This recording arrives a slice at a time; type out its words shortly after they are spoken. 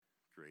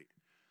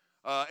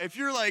If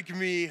you're like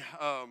me,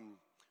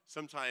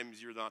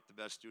 sometimes you're not the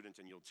best student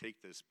and you'll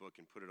take this book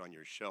and put it on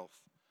your shelf.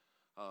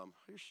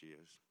 Here she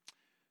is.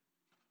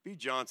 B.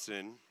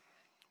 Johnson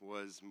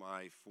was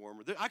my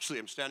former, actually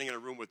I'm standing in a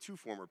room with two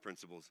former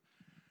principals,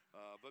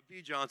 but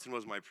B. Johnson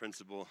was my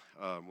principal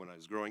when I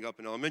was growing up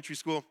in elementary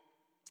school.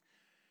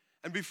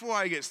 And before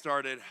I get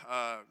started,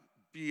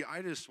 B,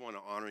 I just want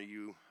to honor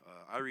you.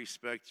 I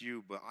respect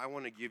you, but I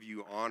want to give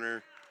you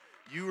honor.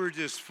 You are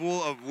just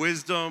full of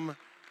wisdom.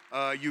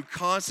 You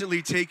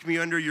constantly take me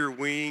under your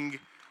wing.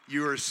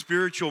 You are a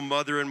spiritual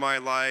mother in my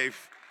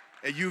life.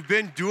 And you've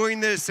been doing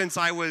this since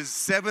I was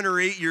 7 or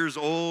 8 years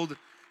old,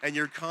 and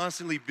you're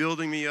constantly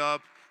building me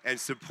up and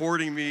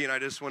supporting me, and I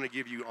just want to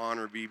give you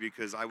honor, B,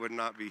 because I would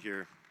not be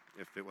here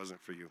if it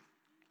wasn't for you.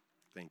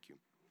 Thank you.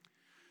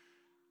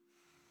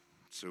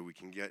 So we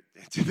can get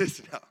into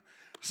this now.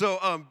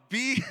 So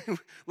B,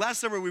 last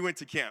summer we went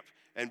to camp,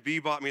 and B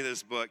bought me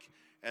this book,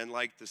 and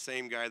like the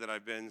same guy that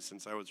I've been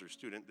since I was her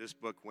student, this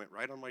book went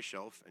right on my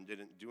shelf and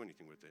didn't do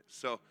anything with it.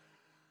 So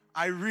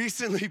I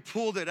recently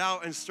pulled it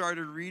out and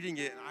started reading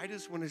it, and I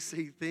just want to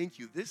say thank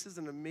you. This is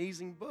an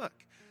amazing book.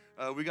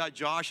 We got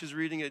Josh is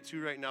reading it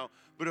too right now,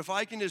 but if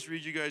I can just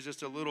read you guys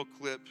just a little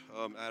clip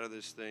out of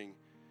this thing,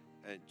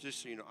 and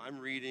just so you know, I'm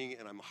reading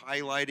and I'm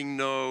highlighting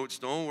notes.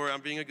 Don't worry,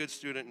 I'm being a good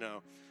student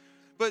now.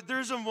 But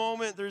there's a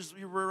moment,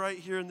 we're right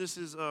here, and this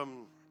is,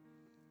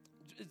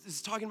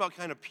 it's talking about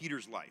kind of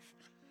Peter's life.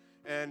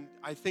 And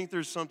I think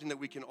there's something that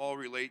we can all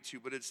relate to,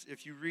 but it's,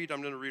 if you read,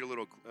 I'm going to read a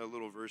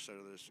little verse out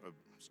of this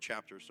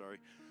chapter, sorry.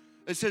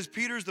 It says,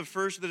 Peter's the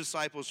first of the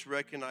disciples to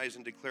recognize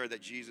and declare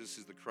that Jesus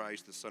is the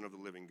Christ, the Son of the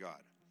living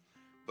God.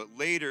 But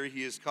later,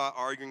 he is caught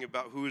arguing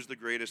about who is the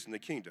greatest in the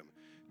kingdom.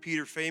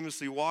 Peter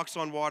famously walks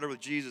on water with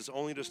Jesus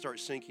only to start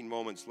sinking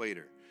moments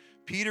later.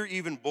 Peter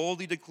even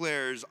boldly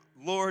declares,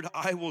 Lord,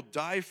 I will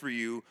die for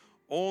you,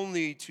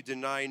 only to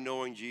deny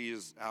knowing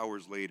Jesus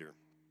hours later.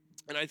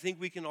 And I think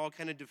we can all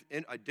kind of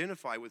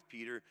identify with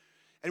Peter.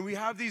 And we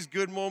have these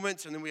good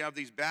moments, and then we have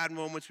these bad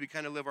moments. We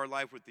kind of live our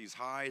life with these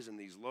highs and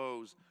these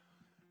lows.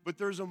 But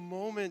there's a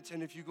moment,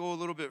 and if you go a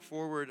little bit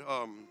forward,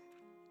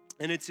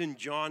 and it's in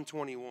John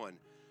 21.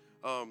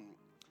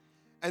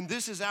 And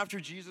this is after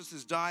Jesus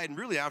has died, and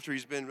really after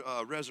he's been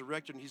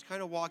resurrected, and he's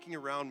kind of walking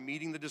around,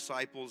 meeting the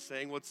disciples,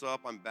 saying, what's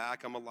up, I'm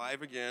back, I'm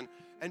alive again.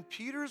 And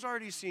Peter's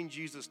already seen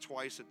Jesus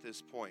twice at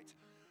this point.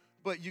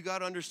 But you got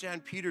to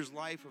understand Peter's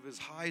life of his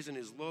highs and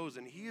his lows,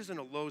 and he is in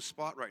a low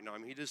spot right now. I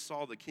mean, he just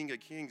saw the King of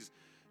Kings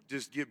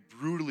just get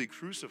brutally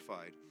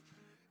crucified.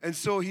 And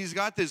so he's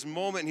got this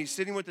moment, and he's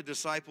sitting with the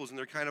disciples, and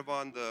they're kind of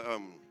on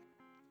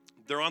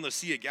the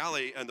Sea of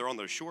Galilee, and they're on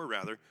the shore,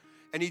 rather.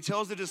 And he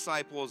tells the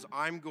disciples,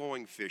 I'm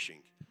going fishing.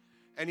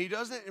 And he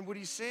doesn't, and what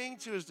he's saying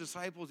to his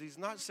disciples, he's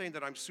not saying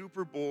that I'm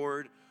super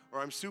bored or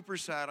I'm super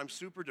sad, I'm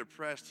super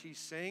depressed. He's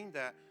saying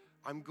that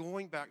I'm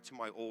going back to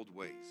my old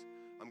ways.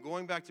 I'm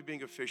going back to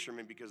being a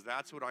fisherman because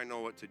that's what I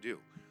know what to do.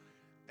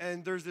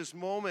 And there's this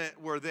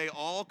moment where they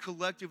all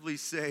collectively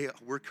say,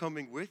 we're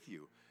coming with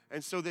you.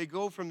 And so they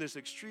go from this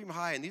extreme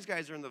high, and these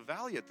guys are in the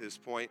valley at this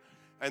point,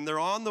 and they're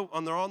on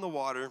the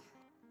water,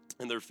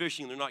 and they're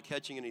fishing, they're not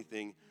catching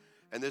anything.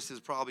 And this is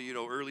probably,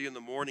 early in the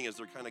morning as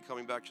they're kind of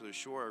coming back to the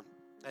shore.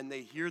 And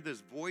they hear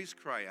this voice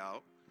cry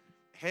out,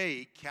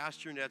 hey,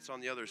 cast your nets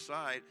on the other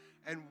side.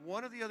 And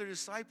one of the other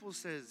disciples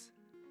says,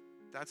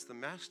 that's the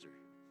master.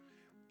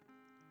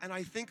 And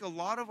I think a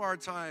lot of our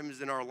times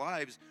in our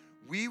lives,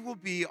 we will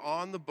be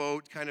on the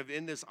boat kind of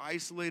in this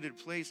isolated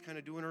place, kind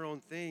of doing our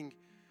own thing.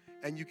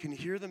 And you can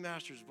hear the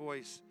master's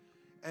voice.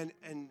 And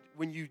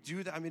when you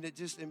do that, I mean,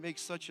 it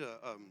makes such a,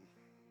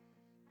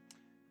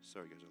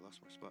 sorry guys, I lost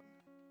my spot.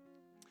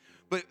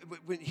 But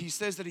when he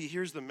says that he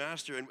hears the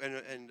master,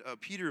 and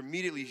Peter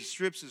immediately he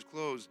strips his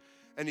clothes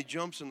and he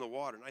jumps in the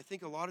water. And I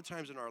think a lot of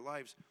times in our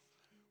lives,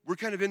 we're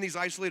kind of in these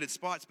isolated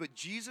spots, but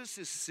Jesus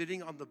is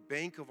sitting on the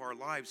bank of our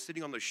lives,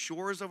 sitting on the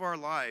shores of our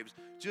lives,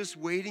 just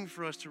waiting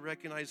for us to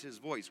recognize his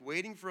voice,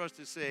 waiting for us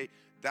to say,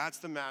 that's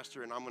the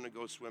master, and I'm going to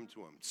go swim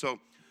to him. So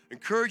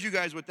encourage you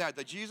guys with that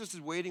Jesus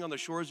is waiting on the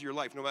shores of your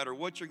life, no matter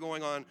what you're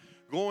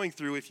going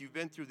through, if you've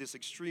been through this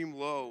extreme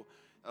low.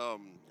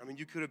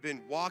 You could have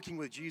been walking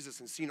with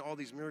Jesus and seen all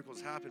these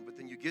miracles happen, but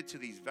then you get to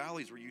these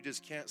valleys where you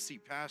just can't see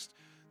past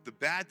the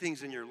bad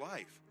things in your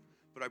life.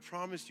 But I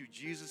promise you,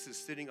 Jesus is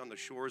sitting on the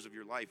shores of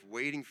your life,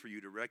 waiting for you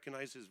to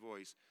recognize his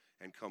voice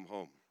and come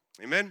home.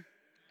 Amen?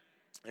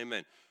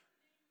 Amen.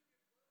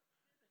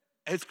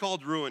 It's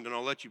called Ruined, and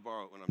I'll let you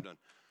borrow it when I'm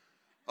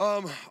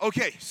done.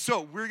 Okay,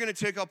 so we're going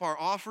to take up our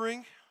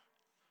offering.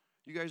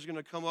 You guys are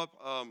going to come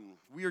up.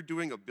 We are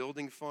doing a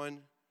building fund.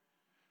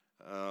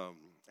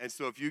 And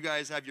so if you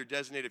guys have your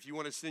designated, if you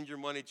want to send your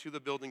money to the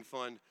building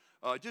fund,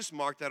 just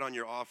mark that on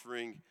your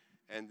offering,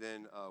 and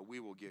then we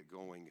will get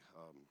going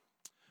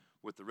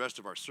with the rest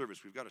of our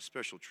service. We've got a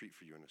special treat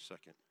for you in a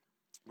second.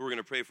 We're going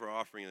to pray for our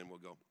offering, and then we'll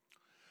go.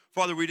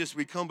 Father, we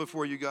come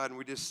before you, God, and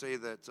we just say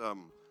that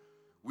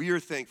We are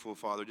thankful,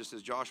 Father, just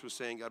as Josh was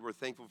saying, God, we're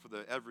thankful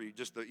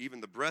for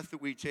even the breath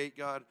that we take,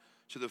 God,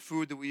 to the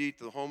food that we eat,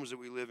 to the homes that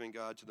we live in,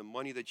 God, to the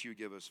money that you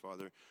give us,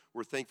 Father.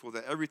 We're thankful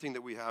that everything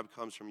that we have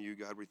comes from you,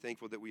 God. We're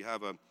thankful that we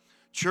have a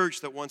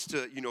church that wants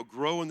to,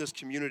 grow in this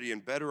community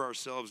and better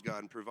ourselves, God,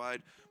 and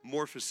provide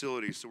more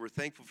facilities. So we're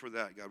thankful for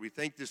that, God. We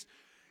thank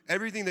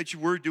everything that you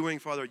were doing,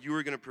 Father, you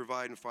are going to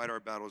provide and fight our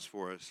battles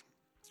for us.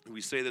 And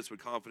we say this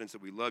with confidence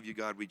that we love you,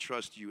 God. We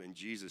trust you in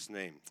Jesus'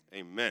 name.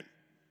 Amen.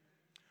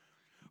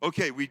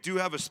 Okay, we do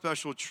have a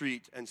special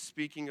treat, and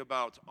speaking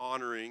about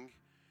honoring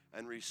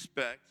and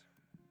respect,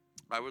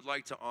 I would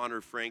like to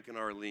honor Frank and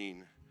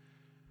Arlene.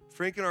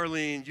 Frank and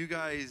Arlene, you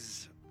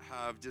guys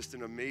have just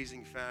an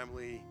amazing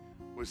family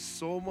with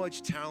so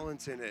much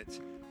talent in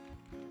it.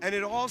 And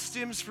it all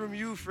stems from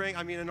you, Frank.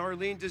 And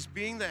Arlene, just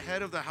being the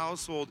head of the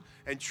household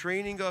and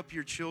training up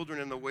your children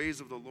in the ways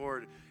of the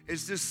Lord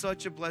is just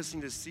such a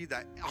blessing to see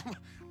that.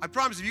 I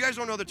promise, if you guys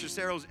don't know the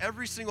Terceros,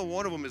 every single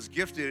one of them is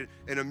gifted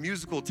in a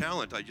musical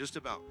talent, just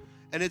about.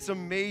 And it's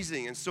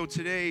amazing. And so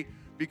today,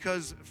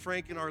 because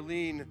Frank and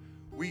Arlene,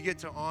 we get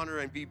to honor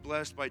and be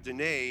blessed by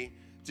Danae.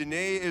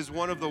 Danae is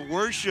one of the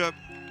worship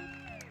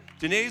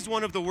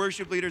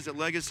leaders at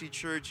Legacy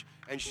Church,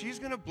 and she's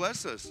going to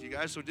bless us, you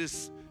guys. So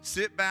just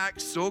sit back,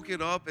 soak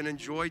it up, and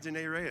enjoy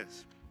Danae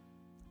Reyes.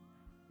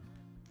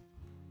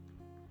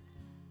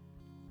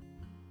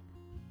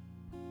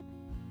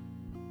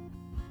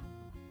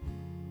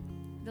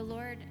 The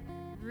Lord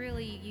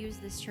really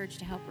used this church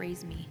to help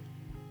raise me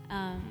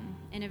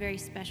in a very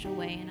special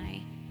way, and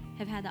I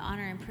have had the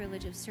honor and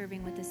privilege of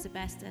serving with the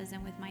Sebestas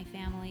and with my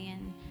family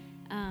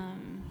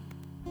and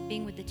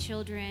being with the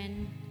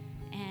children,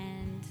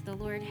 and the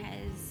Lord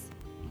has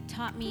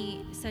taught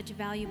me such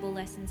valuable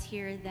lessons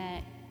here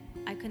that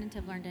I couldn't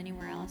have learned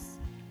anywhere else.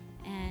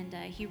 And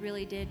he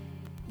really did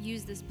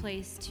use this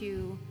place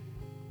to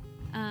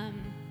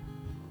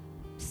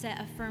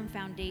set a firm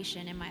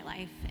foundation in my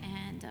life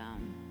and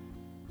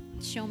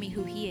show me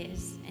who he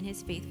is and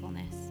his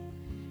faithfulness.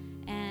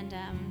 And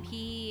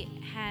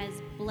he has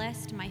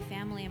blessed my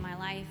family and my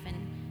life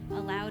and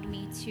allowed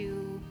me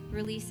to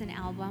release an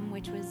album,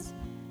 which was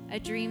a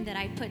dream that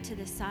I put to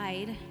the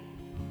side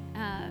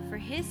for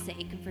his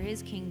sake and for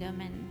his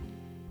kingdom.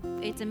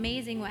 And it's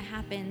amazing what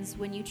happens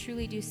when you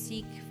truly do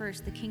seek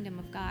first the kingdom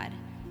of God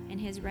and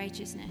his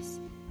righteousness.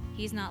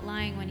 He's not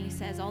lying when he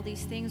says all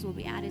these things will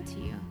be added to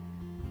you.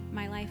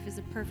 My life is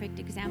a perfect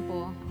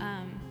example.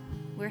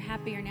 We're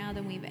happier now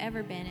than we've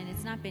ever been, and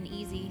it's not been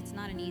easy. It's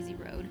not an easy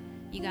road.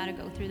 You got to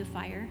go through the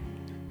fire.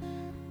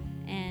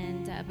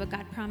 But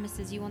God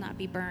promises you will not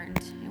be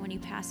burned. And when you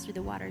pass through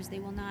the waters, they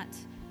will not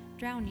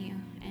drown you.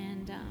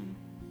 And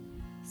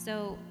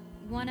so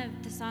one of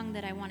the songs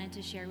that I wanted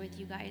to share with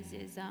you guys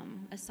is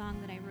a song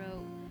that I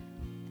wrote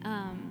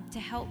to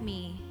help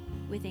me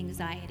with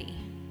anxiety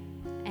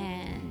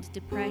and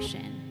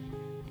depression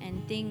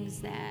and things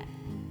that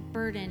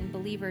burden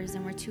believers,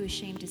 and we're too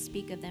ashamed to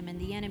speak of them. And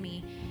the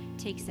enemy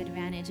takes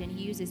advantage, and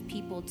he uses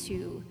people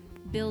to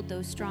build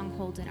those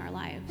strongholds in our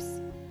lives.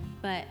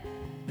 But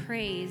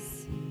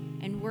praise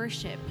and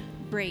worship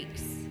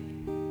breaks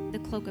the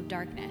cloak of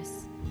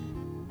darkness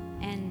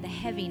and the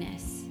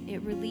heaviness.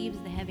 It relieves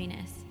the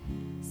heaviness.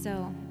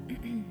 So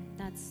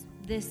that's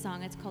this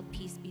song. It's called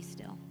Peace Be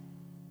Still.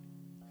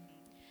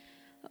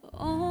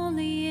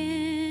 Only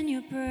in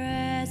your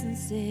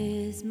presence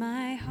is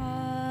my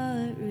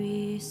heart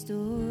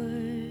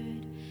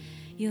restored.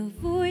 Your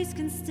voice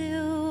can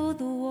still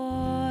the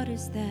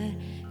waters that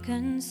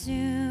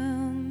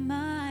consume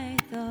my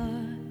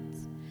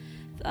thoughts.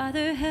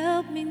 Father,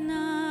 help me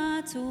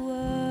not to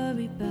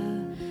worry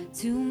about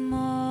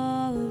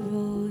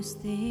tomorrow's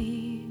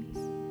things.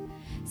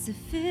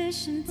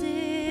 Sufficient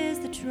is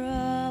the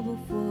trouble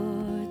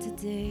for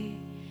today,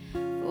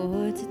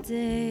 for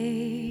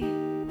today.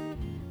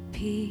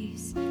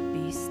 Peace,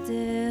 be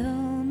still,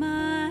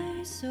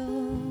 my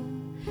soul.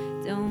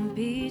 Don't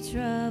be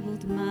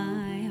troubled,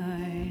 my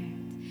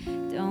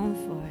heart. Don't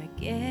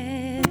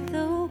forget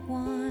the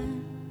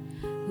one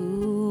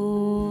who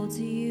holds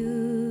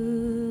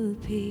you.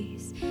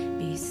 Peace,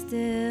 be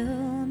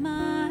still,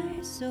 my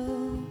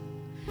soul.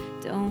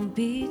 Don't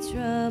be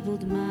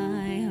troubled,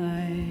 my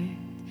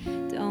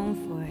heart. Don't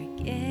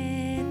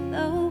forget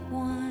the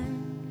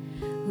one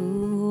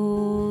who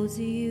holds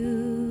you.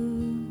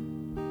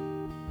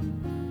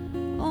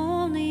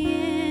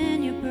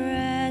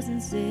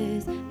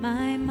 Is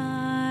my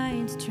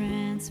mind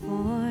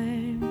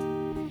transformed.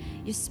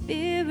 Your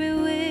spirit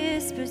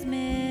whispers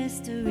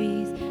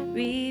mysteries,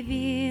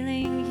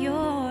 revealing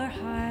your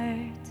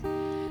heart.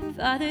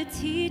 Father,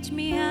 teach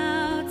me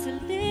how to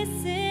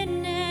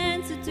listen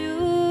and to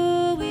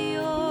do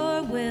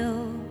your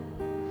will,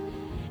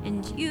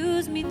 and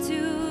use me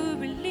to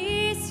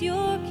release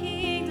your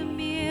kingdom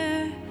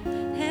here,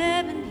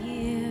 heaven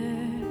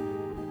here.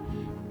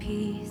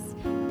 Peace,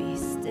 be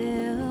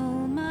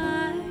still,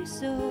 my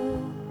soul.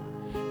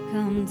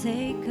 Come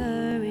take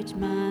courage,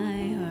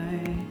 my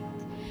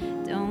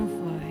heart. Don't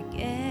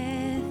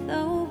forget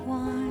the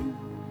one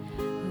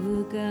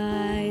who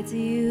guides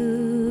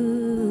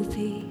you.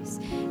 Peace,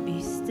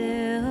 be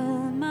still.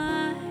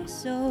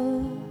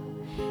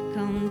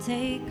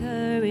 take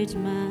courage,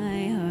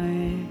 my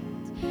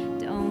heart.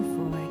 Don't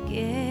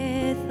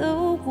forget the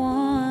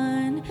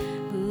one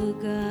who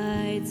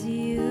guides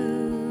you.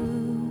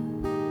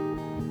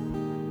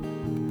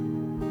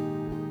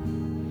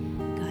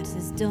 God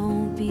says,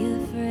 don't be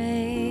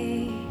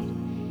afraid,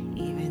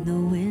 even the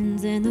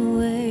winds and the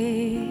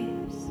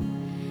waves,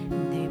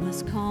 they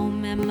must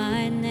come at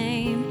my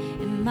name,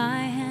 and my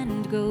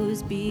hand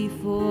goes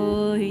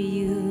before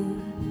you.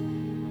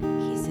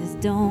 He says,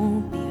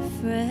 don't be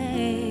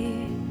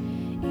afraid,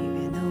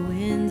 even the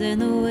winds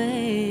and the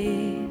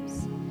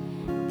waves,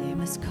 they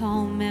must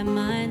come at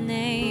my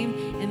name,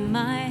 and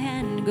my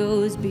hand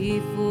goes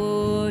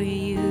before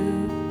you.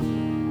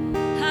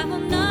 I will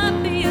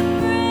not be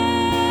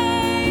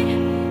afraid,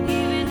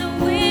 even the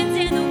winds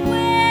and the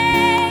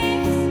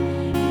waves,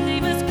 they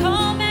must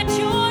come at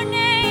your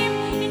name,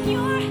 and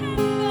your hand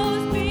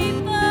goes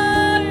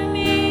before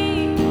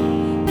me.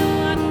 No,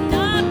 I will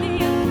not be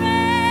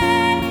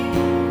afraid,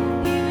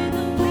 even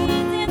the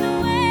winds and the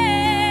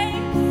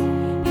waves,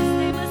 yes,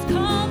 they must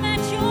come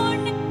at your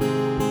name,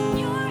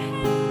 your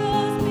hand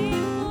goes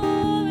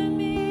before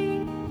me.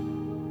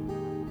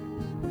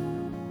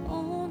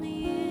 Only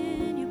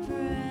in your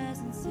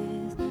presence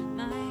is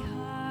my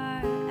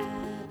heart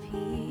at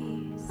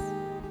peace.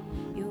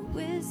 Your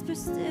whisper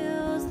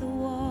stills the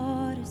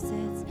water,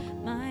 sets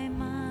my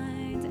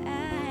mind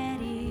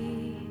at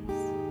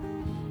ease.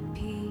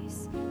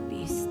 Peace,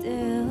 be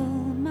still,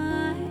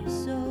 my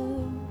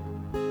soul.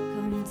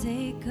 Come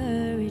take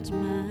courage,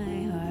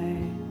 my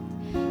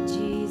heart.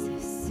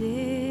 Jesus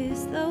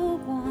is the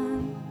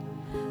one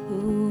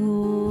who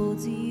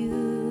holds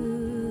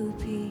you.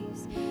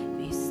 Peace,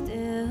 be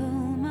still,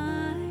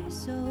 my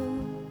soul.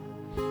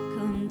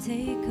 Come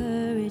take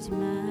courage,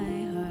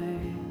 my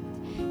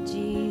heart.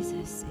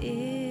 Jesus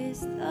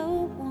is the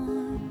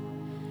one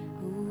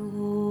who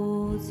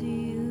holds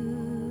you.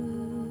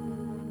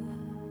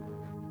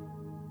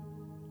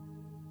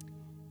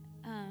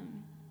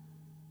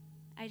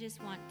 I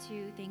just want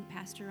to thank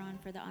Pastor Ron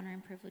for the honor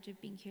and privilege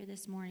of being here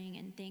this morning,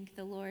 and thank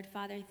the Lord.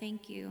 Father,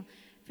 thank you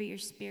for your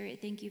spirit.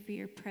 Thank you for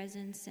your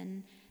presence,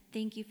 and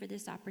thank you for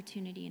this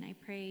opportunity. And I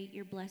pray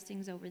your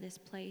blessings over this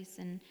place.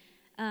 And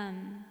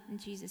in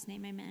Jesus'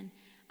 name, amen.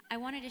 I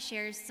wanted to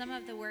share some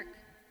of the work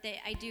that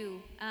I do.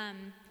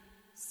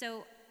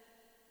 So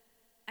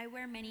I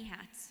wear many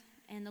hats,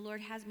 and the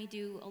Lord has me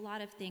do a lot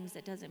of things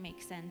that doesn't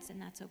make sense,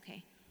 and that's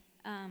okay.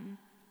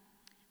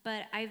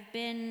 But I've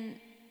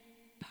been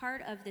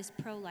part of this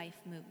pro-life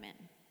movement.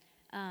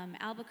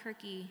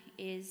 Albuquerque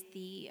is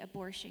the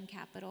abortion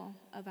capital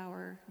of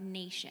our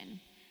nation.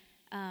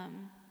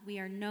 We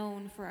are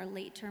known for our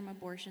late-term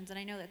abortions, and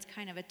I know that's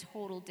kind of a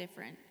total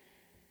different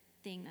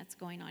thing that's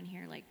going on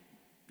here, like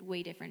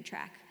way different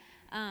track.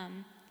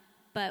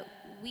 But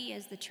we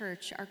as the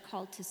church are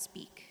called to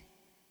speak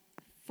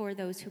for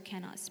those who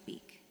cannot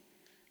speak.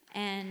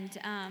 And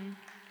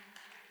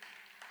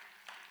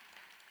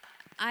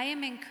I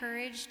am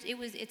encouraged.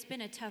 It's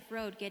been a tough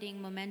road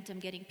getting momentum,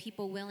 getting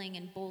people willing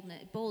and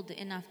bold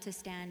enough to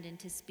stand and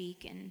to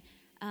speak and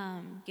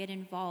get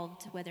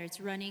involved, whether it's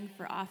running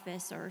for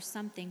office or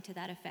something to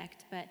that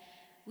effect. But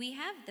we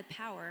have the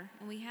power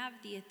and we have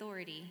the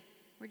authority.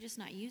 We're just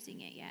not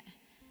using it yet.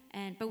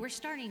 But we're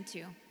starting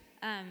to.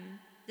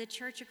 The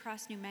church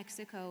across New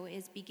Mexico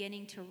is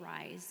beginning to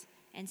rise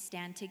and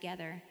stand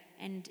together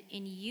and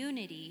in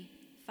unity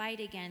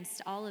fight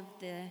against all of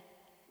the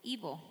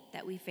evil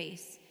that we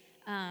face.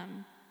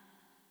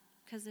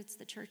 Because it's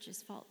the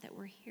church's fault that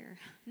we're here.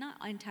 Not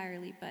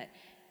entirely, but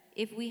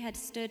if we had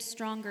stood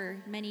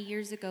stronger many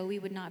years ago, we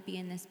would not be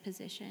in this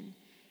position.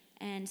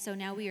 And so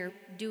now we are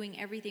doing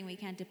everything we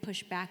can to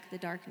push back the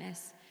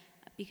darkness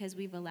because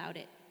we've allowed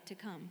it to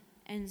come.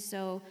 And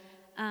so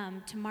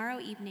tomorrow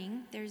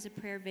evening, there's a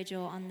prayer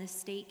vigil on the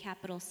state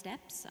capitol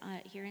steps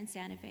here in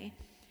Santa Fe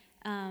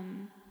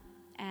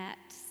at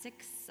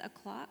 6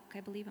 o'clock. I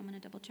believe I'm going to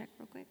double check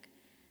real quick.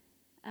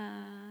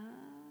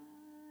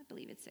 I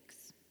believe it's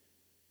 6.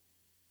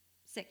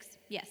 6,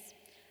 yes.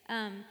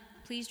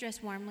 Please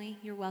dress warmly.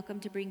 You're welcome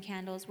to bring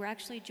candles. We're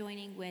actually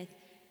joining with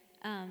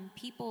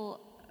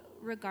people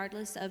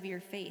regardless of your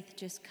faith.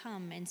 Just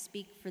come and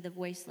speak for the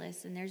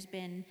voiceless. And there's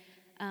been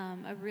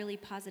a really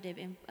positive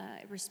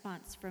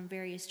response from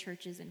various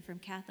churches and from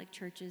Catholic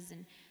churches.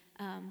 And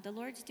the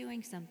Lord's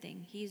doing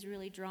something. He's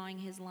really drawing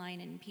his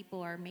line, and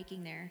people are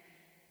making their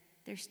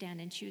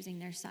stand and choosing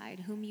their side.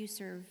 Whom you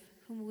serve,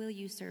 whom will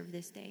you serve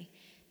this day?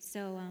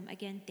 So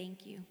again,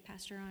 thank you,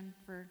 Pastor Ron,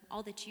 for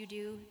all that you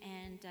do,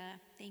 and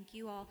thank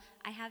you all.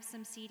 I have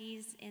some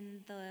CDs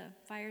in the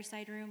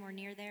fireside room or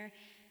near there.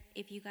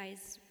 If you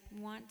guys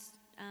want,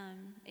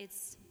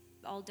 it's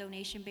all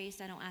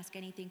donation-based. I don't ask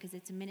anything because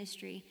it's a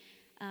ministry.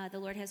 The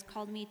Lord has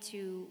called me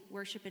to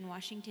worship in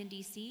Washington,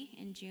 D.C.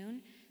 in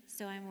June,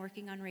 so I'm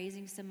working on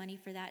raising some money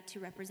for that to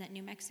represent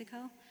New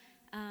Mexico.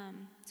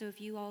 So if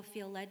you all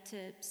feel led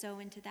to sow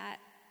into that,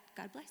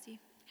 God bless you.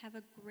 Have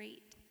a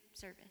great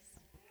service.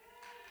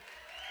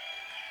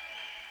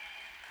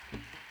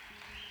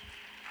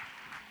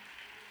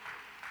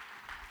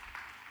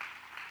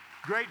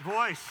 Great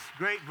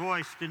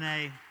voice,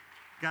 Danae.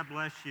 God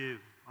bless you.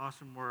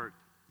 Awesome work.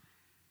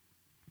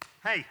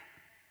 Hey, you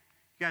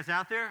guys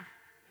out there?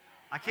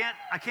 I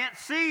can't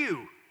see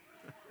you.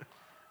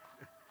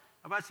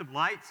 How about some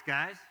lights,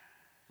 guys?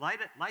 Light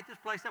this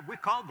place up. We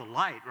called the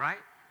light, right?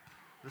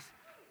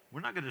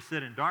 We're not going to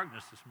sit in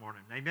darkness this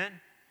morning. Amen?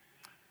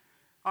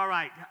 All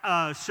right.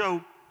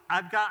 So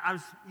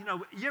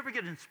you ever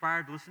get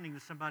inspired listening to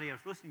somebody? I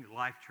was listening to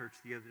Life Church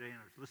the other day, and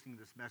I was listening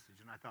to this message,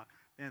 and I thought,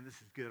 man, this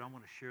is good. I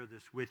want to share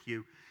this with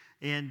you.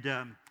 And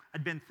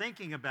I'd been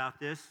thinking about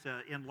this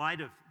in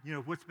light of,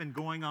 what's been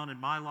going on in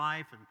my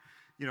life and,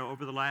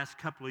 over the last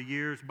couple of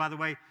years. By the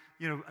way,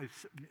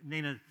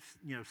 Nina,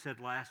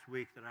 said last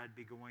week that I'd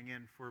be going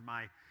in for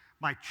my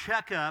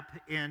checkup,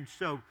 and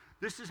so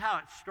this is how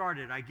it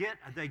started. I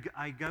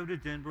go to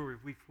Denver.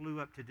 We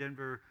flew up to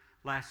Denver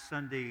last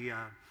Sunday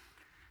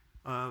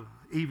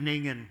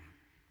evening, and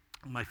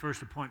my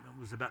first appointment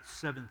was about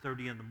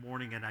 7:30 in the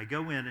morning, and I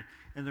go in,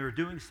 and they're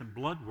doing some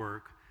blood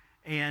work,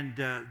 and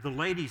the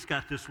lady's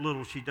got this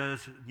little, she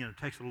does,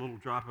 takes a little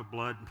drop of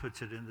blood and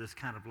puts it in this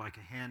kind of like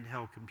a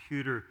handheld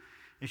computer,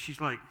 and she's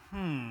like,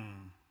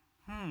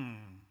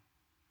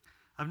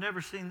 I've never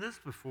seen this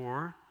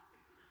before.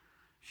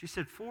 She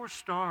said, 4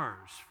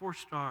 stars.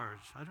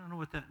 I don't know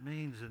what that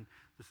means. And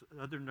this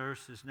other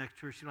nurse is next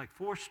to her. She's like,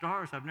 4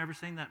 stars? I've never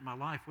seen that in my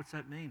life. What's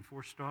that mean,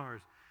 4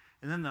 stars?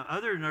 And then the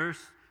other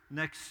nurse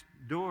next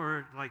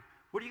door, like,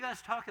 what are you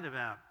guys talking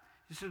about?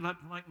 She said,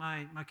 like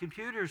my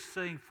computer's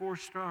saying 4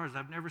 stars.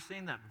 I've never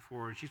seen that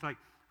before. And she's like,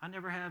 I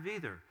never have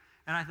either.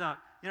 And I thought,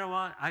 you know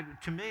what?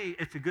 To me,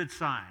 it's a good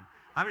sign.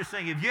 I'm just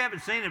saying, if you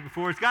haven't seen it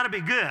before, it's got to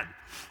be good.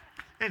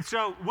 And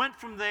so went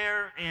from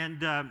there and,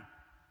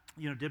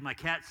 did my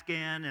CAT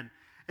scan. And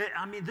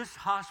this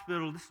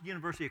hospital, this is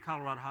University of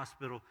Colorado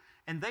Hospital,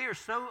 and they are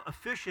so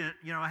efficient.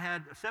 I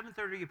had a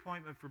 7:30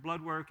 appointment for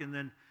blood work, and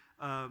then,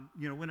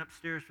 went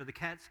upstairs for the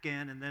CAT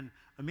scan, and then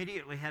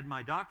immediately had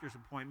my doctor's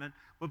appointment.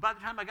 Well, by the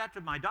time I got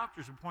to my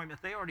doctor's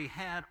appointment, they already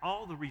had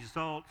all the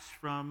results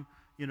from,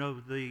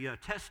 the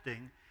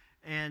testing.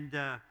 And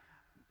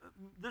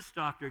this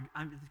doctor,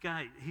 this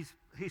guy,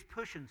 he's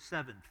pushing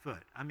 7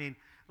 foot.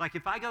 Like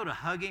if I go to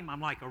hug him,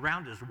 I'm like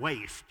around his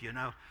waist,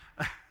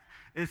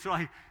 It's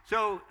like,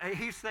 so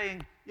he's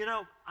saying,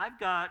 I've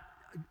got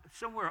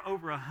somewhere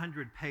over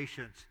 100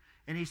 patients.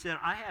 And he said,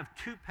 I have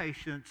 2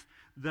 patients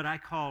that I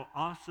call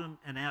awesome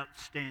and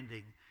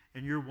outstanding,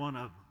 and you're one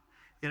of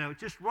them.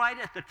 Just right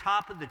at the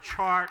top of the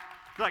chart.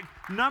 Like,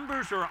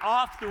 numbers are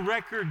off the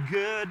record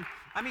good.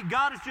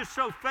 God is just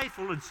so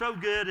faithful and so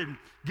good and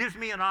gives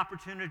me an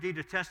opportunity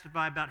to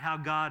testify about how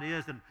God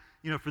is. And,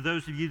 for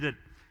those of you that,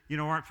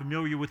 aren't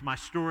familiar with my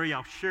story,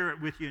 I'll share it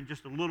with you in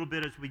just a little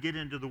bit as we get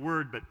into the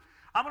Word. But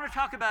I want to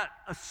talk about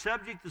a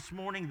subject this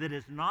morning that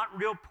is not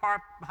real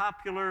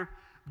popular,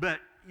 but,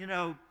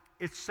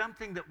 it's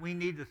something that we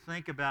need to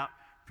think about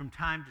from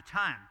time to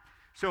time.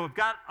 So I've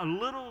got a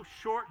little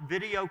short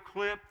video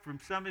clip from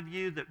some of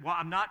you that,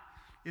 I'm not,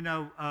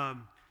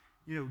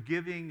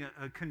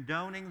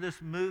 condoning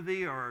this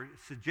movie or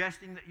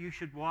suggesting that you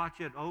should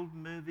watch it. Old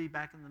movie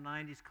back in the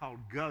 90s called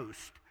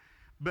Ghost.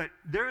 But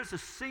there is a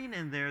scene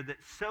in there that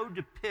so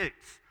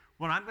depicts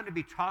what I'm going to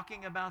be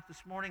talking about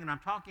this morning, and I'm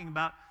talking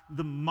about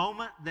the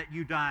moment that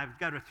you die. I've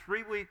got a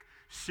 3-week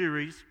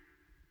series,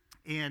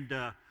 and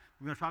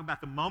we're going to talk about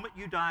the moment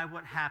you die,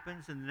 what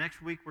happens, and the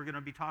next week we're going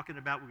to be talking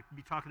about,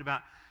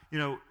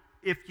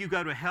 if you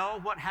go to hell,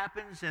 what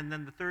happens, and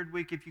then the third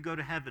week, if you go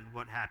to heaven,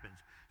 what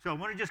happens. So I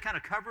want to just kind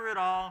of cover it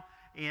all,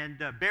 and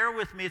bear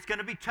with me. It's going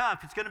to be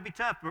tough,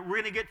 but we're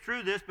going to get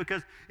through this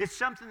because it's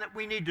something that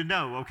we need to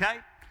know,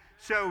 okay?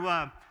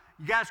 So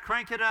you guys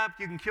crank it up.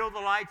 You can kill the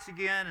lights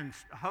again, and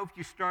I hope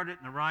you start it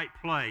in the right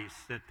place.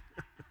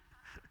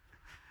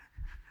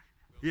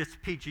 It's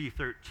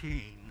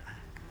PG-13.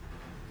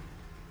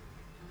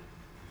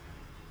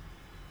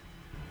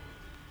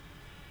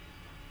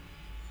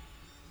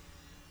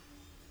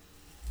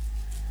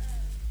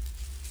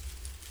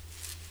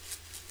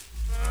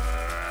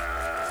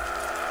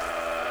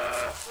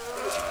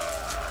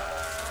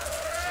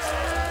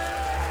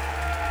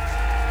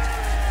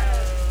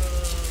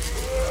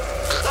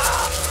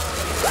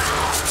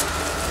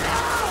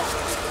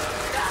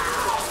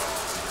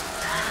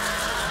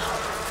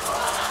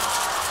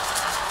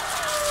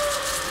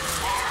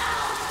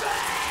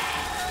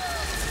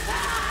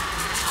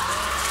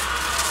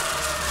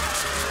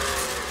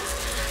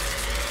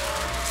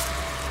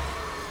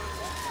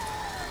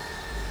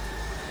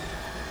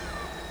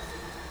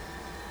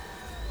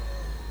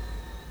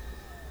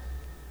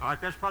 All right,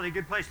 that's probably a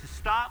good place to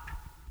stop.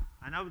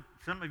 I know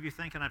some of you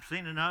thinking I've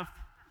seen enough.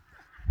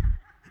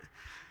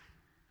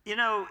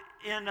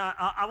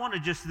 I want to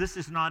just, this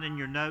is not in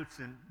your notes.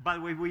 And by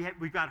the way,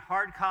 we've got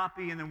hard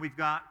copy, and then we've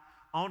got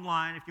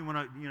online. If you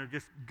want to,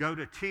 just go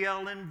to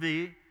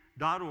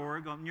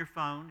tlmv.org on your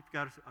phone. If you've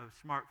got a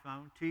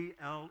smartphone,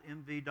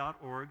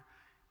 tlmv.org.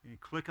 And you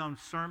click on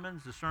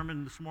sermons. The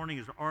sermon this morning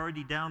is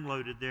already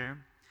downloaded there.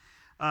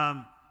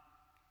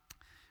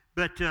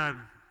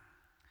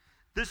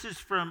 This is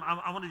from,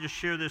 I want to just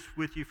share this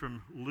with you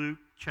from Luke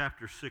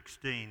chapter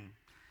 16.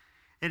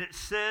 And it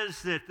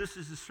says that this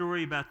is the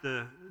story about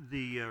the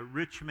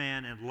rich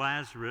man and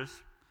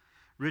Lazarus.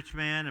 Rich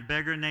man, a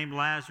beggar named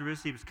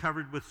Lazarus, he was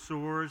covered with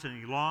sores, and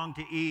he longed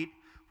to eat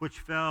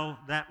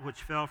that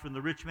which fell from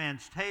the rich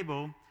man's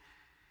table.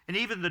 And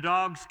even the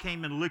dogs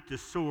came and licked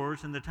his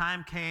sores. And the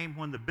time came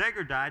when the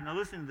beggar died. Now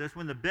listen to this.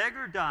 When the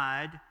beggar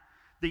died,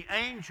 the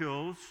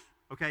angels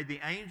of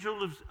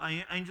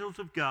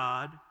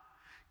God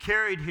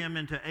carried him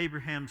into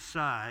Abraham's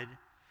side.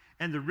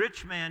 And the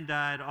rich man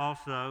died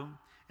also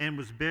and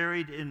was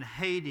buried in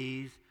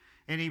Hades.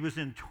 And he was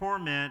in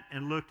torment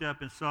and looked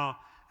up and saw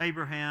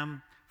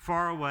Abraham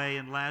far away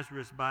and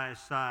Lazarus by his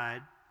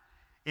side.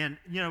 And,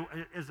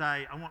 as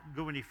I won't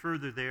go any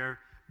further there,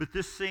 but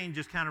this scene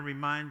just kind of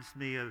reminds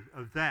me of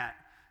that.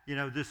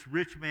 This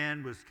rich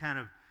man was kind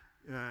of,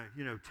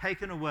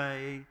 taken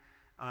away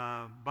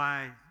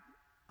by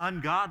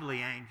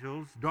ungodly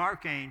angels,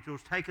 dark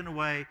angels, taken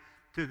away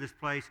to this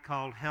place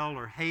called hell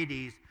or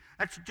Hades.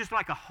 That's just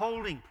like a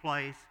holding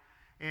place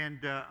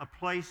and a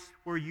place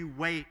where you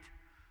wait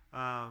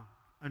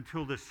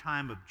until this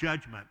time of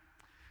judgment.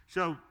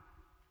 So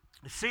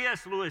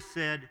C.S. Lewis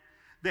said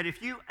that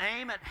if you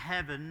aim at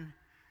heaven,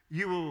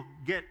 you will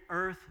get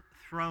earth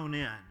thrown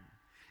in.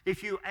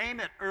 If you aim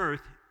at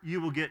earth,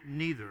 you will get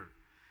neither.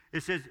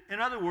 It says, in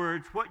other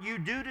words, what you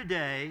do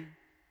today,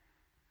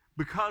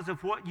 because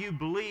of what you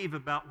believe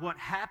about what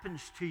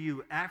happens to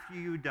you after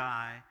you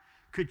die,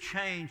 could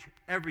change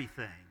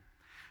everything.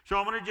 So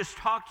I want to just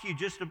talk to you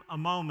just a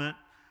moment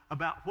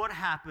about what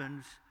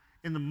happens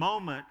in the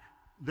moment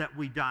that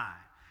we die.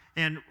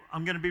 And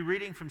I'm going to be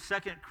reading from 2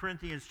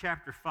 Corinthians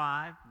chapter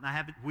 5.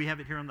 And we have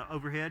it here on the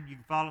overhead. You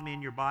can follow me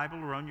in your Bible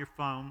or on your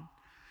phone.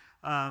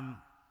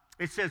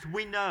 It says,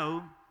 we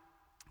know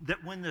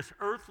that when this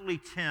earthly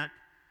tent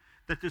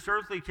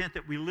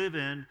that we live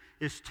in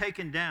is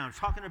taken down, it's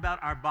talking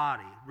about our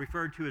body,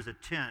 referred to as a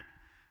tent,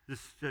 this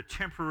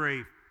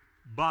temporary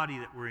body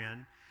that we're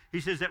in. He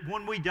says that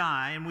when we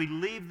die and we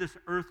leave this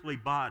earthly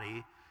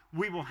body,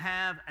 we will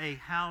have a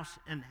house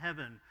in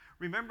heaven.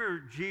 Remember,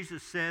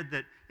 Jesus said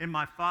that in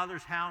my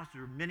Father's house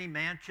there are many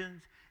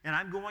mansions, and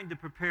I'm going to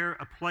prepare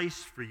a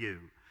place for you.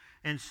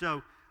 And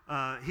so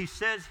he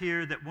says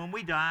here that when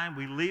we die and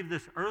we leave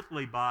this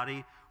earthly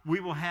body, we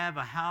will have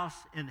a house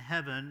in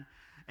heaven,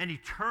 an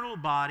eternal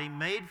body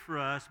made for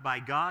us by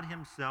God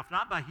himself,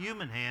 not by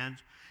human hands.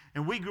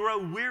 And we grow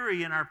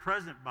weary in our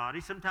present body.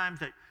 Sometimes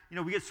that,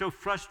 we get so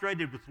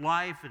frustrated with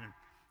life, and,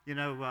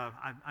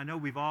 I know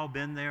we've all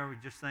been there. We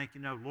just think,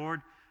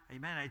 Lord,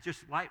 amen,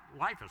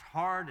 life is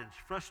hard and it's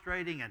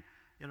frustrating, and,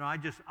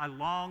 I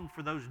long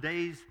for those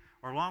days,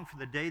 or long for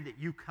the day that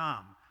you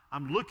come.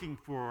 I'm looking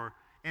for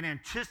and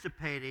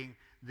anticipating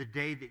the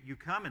day that you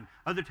come. And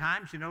other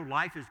times,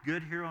 life is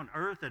good here on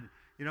earth, and,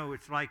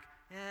 it's like,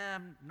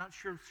 I'm not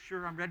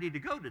sure I'm ready to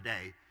go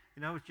today.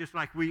 It's just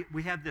like we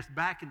have this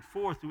back and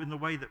forth in the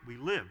way that we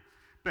live.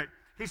 But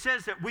he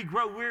says that we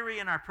grow weary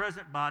in our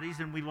present bodies,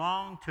 and we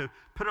long to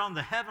put on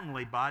the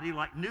heavenly body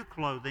like new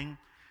clothing,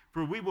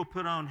 for we will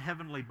put on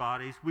heavenly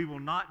bodies. We will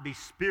not be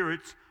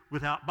spirits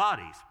without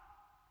bodies.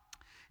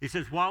 He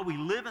says, while we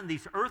live in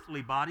these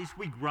earthly bodies,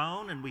 we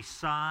groan and we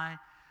sigh,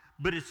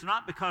 but it's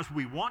not because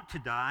we want to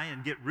die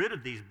and get rid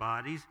of these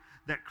bodies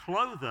that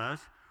clothe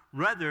us.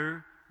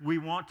 Rather, we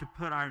want to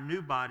put on our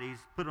new bodies,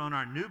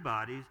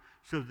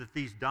 so that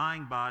these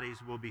dying bodies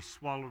will be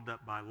swallowed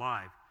up by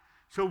life.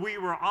 So we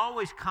were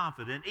always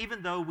confident,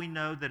 even though we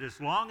know that as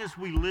long as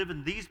we live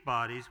in these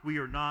bodies, we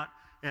are not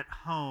at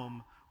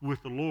home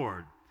with the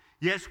Lord.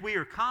 Yes, we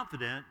are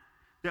confident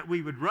that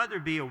we would rather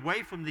be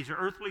away from these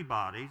earthly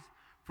bodies,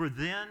 for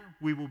then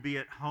we will be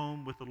at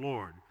home with the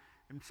Lord.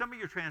 And some of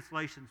your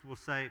translations will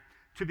say,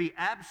 to be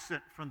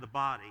absent from the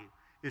body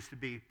is to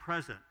be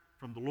present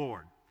from the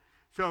Lord.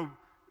 So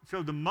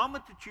the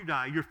moment that you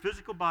die, your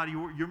physical body,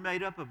 you're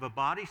made up of a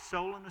body,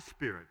 soul, and a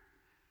spirit.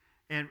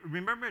 And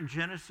remember in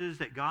Genesis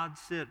that God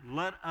said,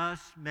 let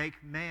us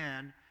make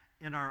man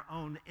in our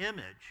own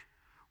image.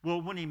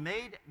 Well, when he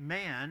made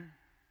man,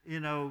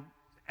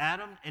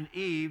 Adam and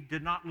Eve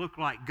did not look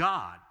like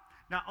God.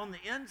 Now, on the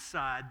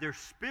inside, their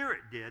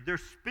spirit did. Their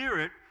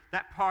spirit,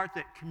 that part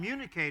that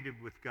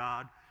communicated with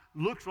God,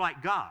 looks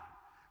like God.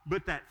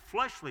 But that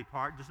fleshly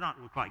part does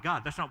not look like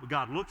God. That's not what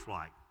God looks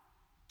like.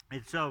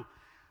 And so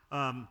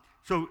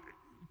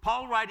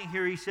Paul writing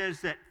here, he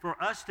says that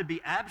for us to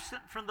be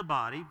absent from the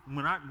body,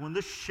 when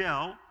this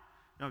shell,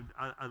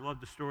 I love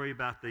the story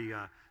about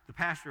the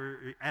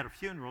pastor at a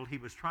funeral. He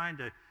was trying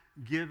to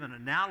give an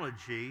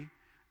analogy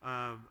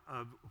of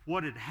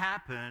what had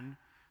happened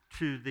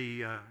to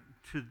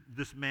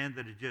this man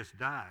that had just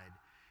died.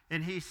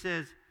 And he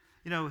says,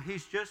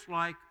 he's just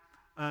like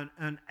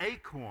an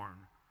acorn,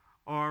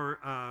 or,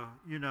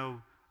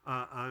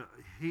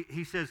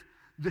 he says,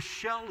 the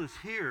shell is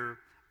here,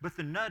 but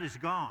the nut is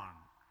gone.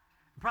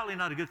 Probably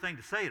not a good thing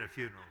to say at a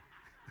funeral.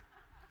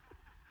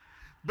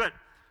 But,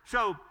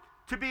 so,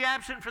 to be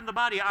absent from the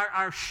body,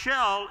 our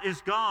shell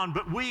is gone,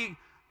 but we,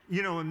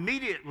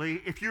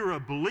 immediately, if you're a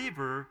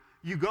believer,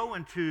 you go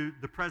into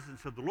the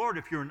presence of the Lord.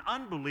 If you're an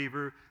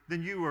unbeliever,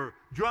 then you are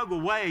drug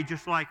away,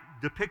 just like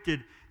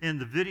depicted in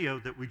the video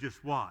that we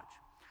just watched.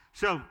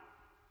 So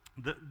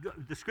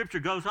the scripture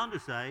goes on to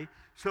say,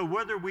 so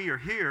whether we are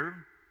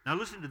here, now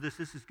listen to this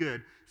is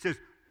good. It says,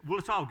 well,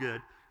 it's all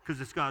good because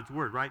it's God's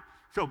word, right?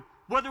 So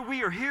whether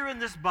we are here in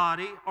this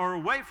body or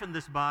away from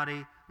this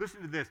body,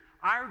 listen to this.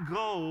 Our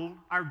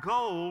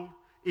goal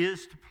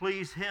is to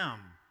please him.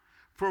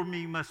 For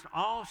we must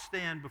all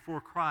stand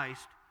before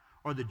Christ,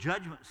 or the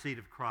judgment seat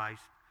of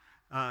Christ,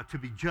 to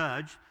be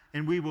judged,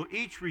 and we will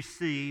each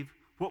receive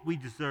what we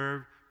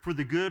deserve for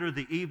the good or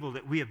the evil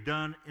that we have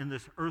done in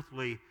this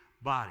earthly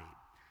body.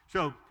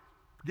 So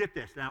get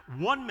this. Now,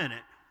 1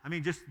 minute,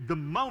 just the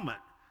moment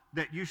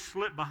that you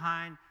slip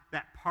behind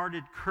that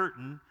parted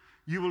curtain,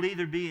 you will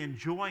either be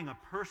enjoying a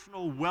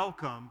personal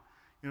welcome.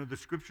 The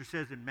scripture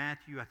says in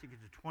Matthew, I think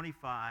it's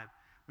 25,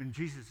 when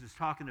Jesus is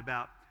talking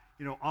about,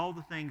 all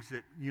the things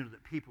that,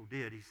 that people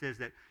did. He says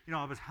that,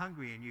 I was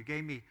hungry and you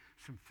gave me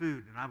some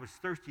food, and I was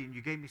thirsty and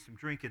you gave me some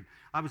drink, and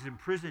I was in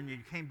prison and you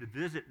came to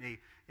visit me,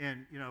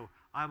 and,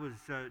 I was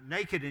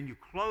naked and you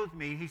clothed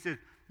me. He says,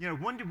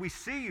 when did we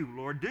see you,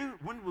 Lord?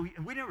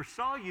 We never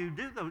saw you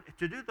do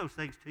those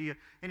things to you.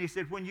 And he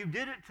said, when you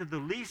did it to the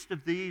least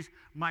of these,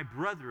 my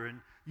brethren,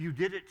 you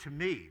did it to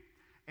me.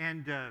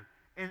 And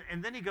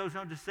then he goes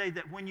on to say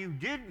that when you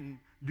didn't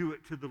do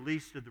it to the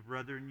least of the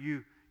brethren,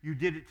 you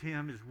did it to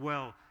him as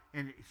well.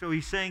 And so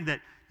he's saying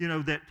that,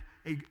 that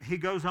he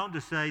goes on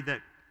to say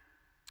that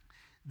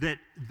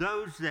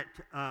those that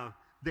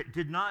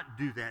did not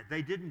do that,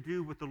 they didn't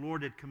do what the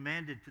Lord had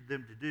commanded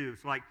them to do.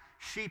 It's like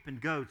sheep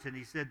and goats. And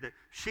he said that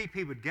sheep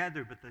he would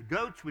gather, but the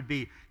goats would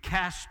be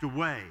cast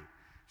away.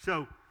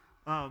 So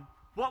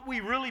what we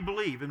really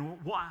believe, and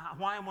why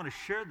I want to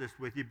share this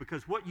with you,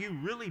 because what you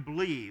really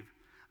believe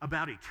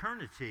about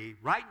eternity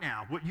right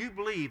now, what you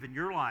believe in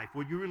your life,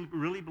 what you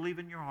really believe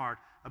in your heart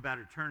about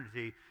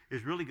eternity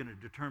is really going to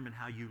determine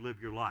how you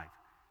live your life.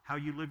 How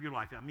you live your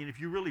life. If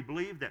you really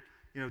believe that,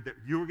 that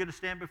you're going to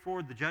stand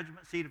before the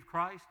judgment seat of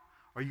Christ,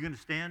 are you going to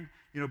stand,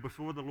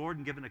 before the Lord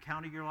and give an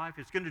account of your life?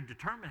 It's going to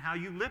determine how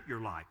you live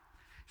your life.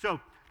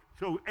 So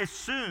as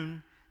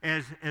soon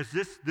as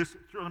this,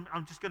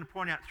 I'm just going to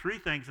point out 3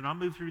 things, and I'll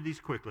move through these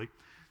quickly.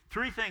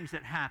 3 things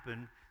that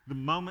happen the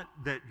moment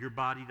that your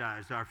body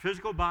dies. Our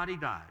physical body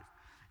dies.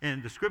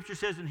 And the scripture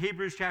says in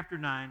Hebrews chapter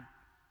 9,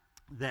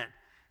 that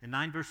in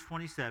 9 verse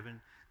 27,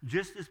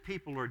 just as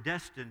people are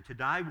destined to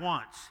die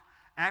once,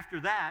 after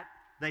that,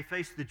 they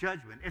face the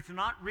judgment. It's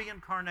not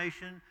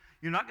reincarnation.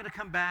 You're not going to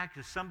come back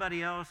to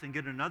somebody else and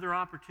get another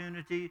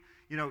opportunity.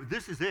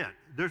 This is it.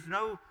 There's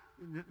no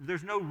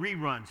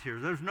reruns here.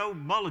 There's no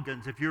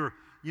mulligans if you're,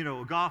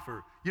 a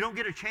golfer. You don't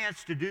get a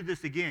chance to do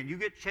this again. You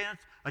get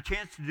a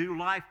chance to do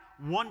life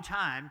one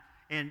time,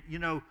 and,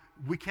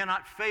 we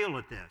cannot fail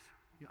at this.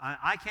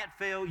 I can't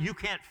fail. You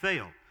can't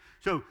fail.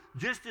 So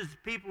just as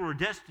people are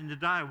destined to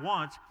die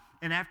once,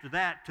 and after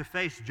that to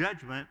face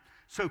judgment,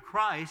 so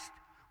Christ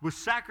was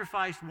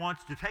sacrificed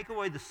once to take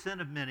away the sin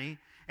of many,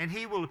 and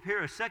he will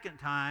appear a second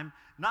time,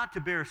 not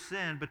to bear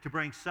sin, but to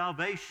bring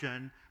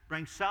salvation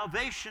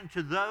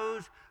to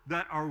those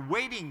that are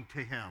waiting to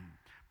him.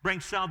 Bring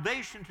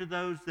salvation to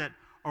those that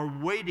are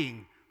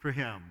waiting for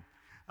him.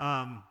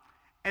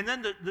 And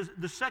then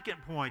the second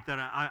point that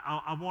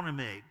I want to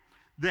make,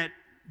 that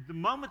the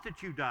moment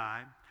that you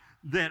die,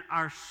 that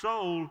our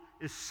soul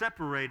is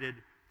separated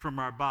from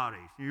our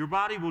bodies. Your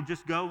body will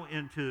just go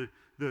into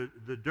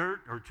the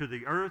dirt or to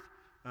the earth,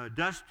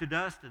 dust to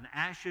dust and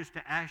ashes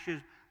to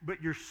ashes,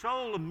 but your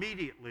soul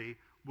immediately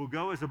will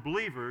go, as a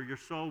believer, your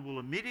soul will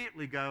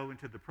immediately go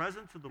into the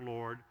presence of the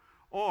Lord,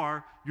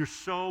 or your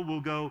soul will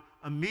go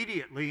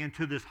immediately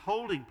into this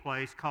holding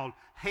place called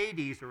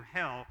Hades or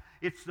hell.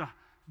 It's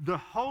the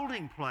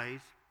holding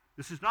place.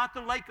 This is not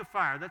the lake of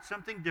fire. That's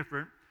something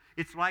different.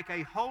 It's like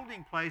a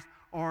holding place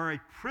or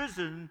a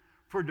prison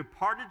for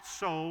departed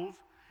souls,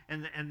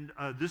 and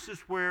this is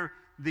where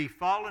the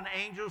fallen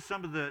angels,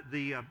 some of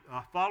the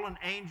fallen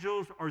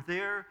angels are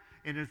there,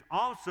 and it's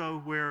also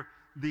where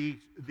the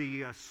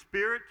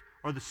spirit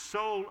or the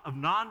soul of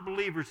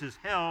non-believers is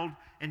held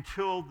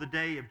until the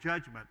day of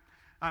judgment.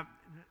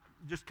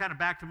 Just kind of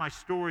back to my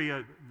story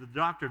of the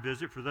doctor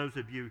visit, for those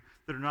of you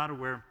that are not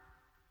aware,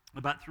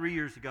 about 3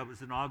 years ago, it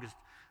was in August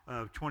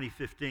of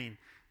 2015,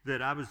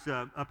 that I was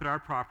up at our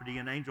property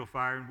in Angel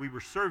Fire, and we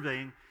were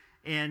surveying,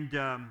 and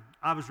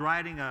I was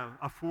riding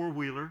a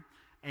four-wheeler,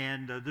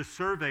 and the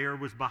surveyor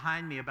was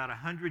behind me about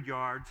 100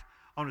 yards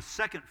on a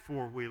second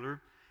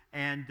four-wheeler,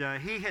 and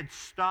he had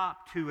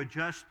stopped to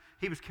adjust.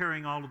 He was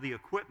carrying all of the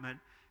equipment,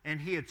 and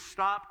he had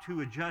stopped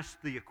to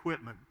adjust the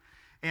equipment.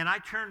 And I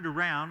turned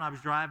around. I was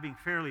driving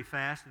fairly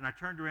fast, and I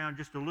turned around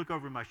just to look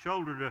over my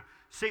shoulder to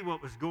see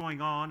what was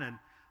going on, and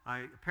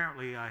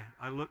apparently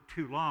I looked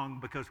too long,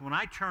 because when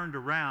I turned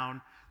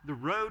around, the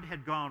road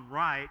had gone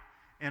right,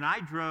 and I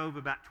drove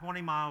about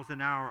 20 miles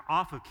an hour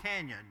off a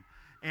canyon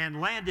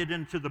and landed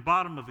into the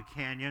bottom of the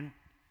canyon,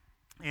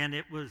 and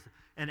it was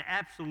an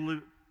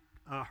absolute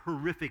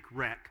horrific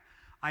wreck.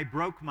 I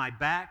broke my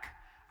back.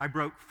 I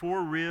broke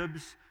 4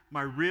 ribs.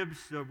 my ribs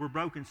were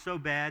broken so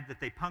bad that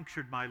they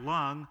punctured my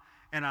lung,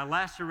 and I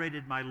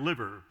lacerated my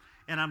liver.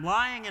 And I'm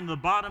lying in the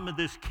bottom of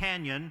this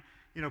canyon,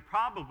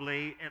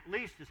 probably at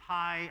least as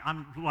high,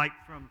 I'm like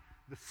from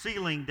the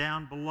ceiling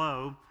down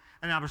below.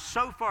 And I was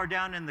so far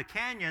down in the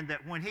canyon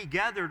that when he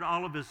gathered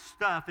all of his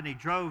stuff and he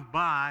drove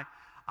by,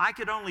 I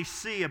could only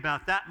see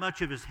about that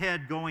much of his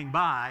head going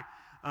by,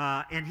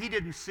 and he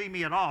didn't see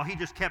me at all. He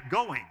just kept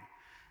going.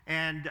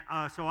 And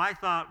so I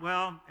thought,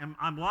 well,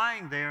 I'm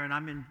lying there, and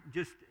I'm in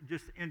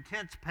just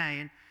intense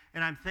pain,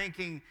 and I'm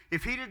thinking,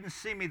 if he didn't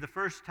see me the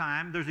first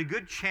time, there's a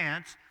good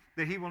chance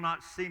that he will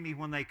not see me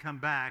when they come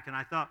back. And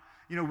I thought,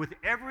 with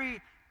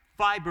every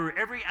fiber,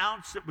 every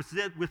ounce that was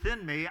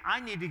within me, I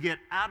need to get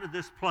out of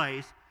this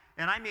place.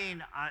 And I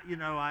mean,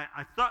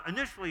 I thought,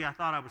 initially I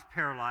thought I was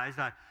paralyzed.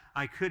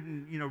 I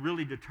couldn't,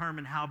 really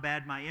determine how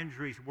bad my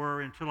injuries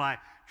were until I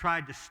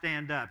tried to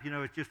stand up.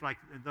 It's just like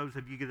those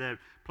of you that have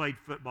played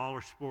football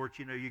or sports,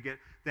 you get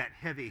that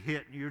heavy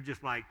hit and you're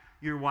just like,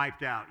 you're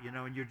wiped out,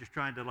 and you're just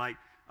trying to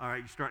all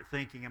right, you start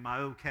thinking, am I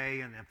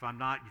okay? And if I'm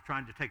not, you're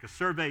trying to take a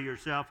survey of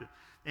yourself.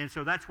 And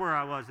so that's where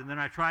I was. And then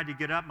I tried to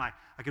get up. I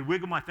could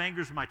wiggle my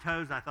fingers and my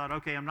toes. I thought,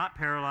 okay, I'm not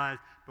paralyzed.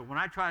 But when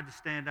I tried to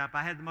stand up,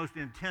 I had the most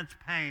intense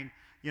pain,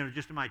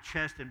 just in my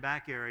chest and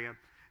back area,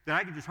 that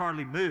I could just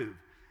hardly move.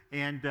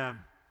 And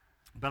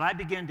but I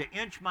began to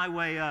inch my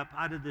way up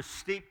out of this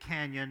steep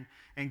canyon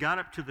and got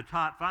up to the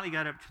top, finally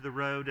got up to the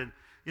road, and,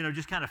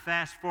 just kind of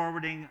fast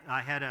forwarding. I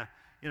had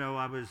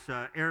I was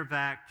air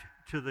vac'd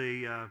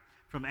to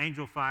from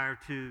Angel Fire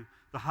to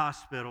the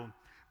hospital.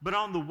 But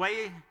on the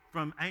way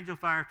from Angel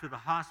Fire to the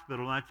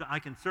hospital, and I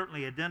can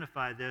certainly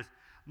identify this,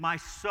 my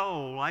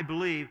soul, I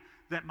believe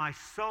that my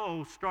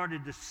soul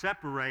started to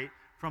separate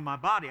from my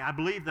body. I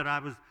believe that I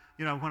was,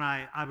 when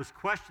I was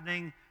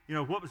questioning,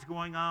 what was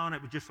going on,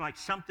 it was just like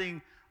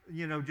something,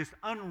 just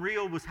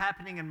unreal was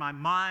happening in my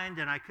mind,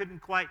 and I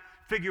couldn't quite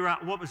figure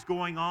out what was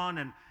going on,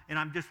 and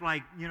I'm just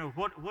like,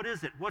 what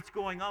is it? What's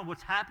going on?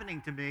 What's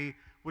happening to me?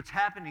 What's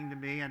happening to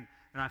me? And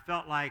I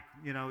felt like,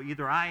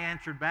 either I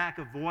answered back,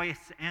 a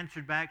voice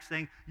answered back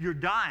saying, you're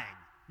dying.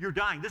 You're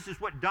dying. This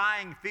is what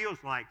dying feels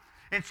like.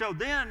 And so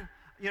then,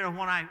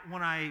 when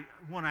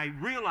I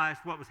realized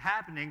what was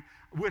happening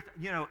with,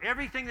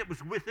 everything that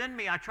was within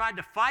me, I tried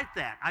to fight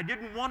that. I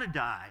didn't want to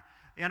die.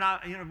 And I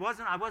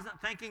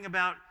wasn't thinking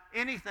about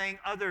anything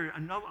other,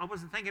 I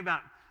wasn't thinking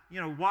about,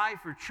 wife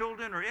or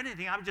children or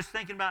anything. I was just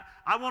thinking about,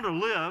 I want to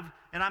live,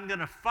 and I'm going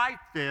to fight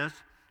this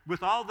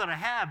with all that I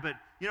have. But,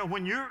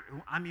 when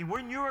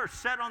you're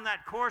set on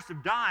that course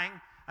of dying,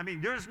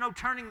 there's no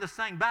turning this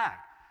thing back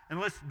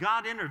unless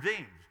God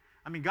intervenes.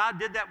 God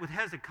did that with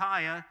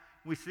Hezekiah.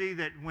 We see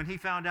that when he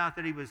found out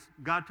that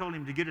God told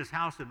him to get his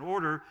house in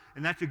order,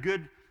 and that's a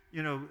good,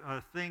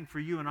 thing for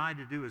you and I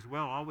to do as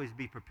well. Always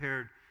be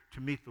prepared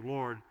to meet the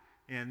Lord.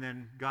 And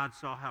then God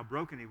saw how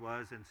broken he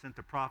was and sent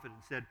the prophet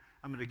and said,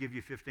 I'm going to give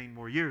you 15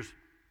 more years.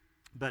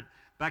 But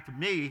back to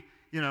me,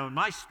 in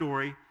my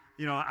story,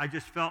 I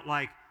just felt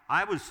like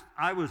I was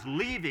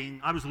leaving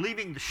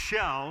the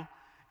shell,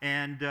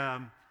 and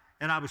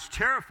I was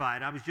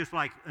terrified. I was just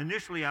like,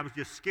 initially I was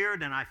just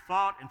scared, and I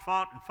fought and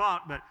fought and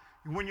fought. But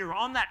when you're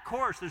on that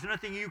course, there's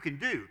nothing you can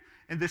do.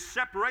 And this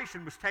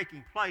separation was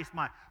taking place.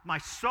 My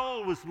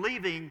soul was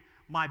leaving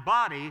my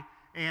body,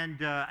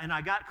 and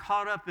I got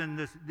caught up in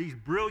these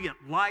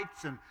brilliant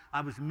lights, and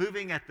I was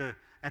moving at the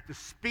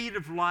speed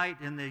of light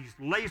and these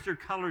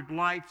laser-colored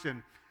lights,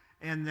 and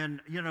then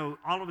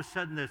all of a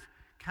sudden this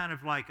kind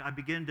of like God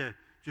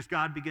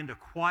began to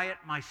quiet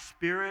my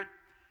spirit,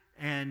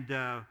 and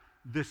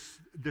this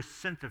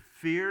sense of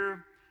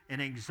fear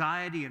and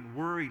anxiety and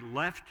worry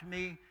left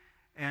me,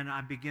 and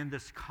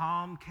this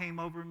calm came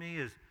over me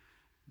as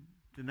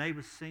Danae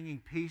was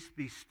singing, "Peace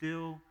be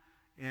still."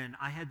 And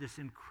I had this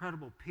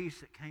incredible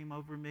peace that came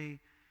over me.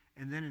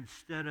 And then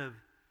instead of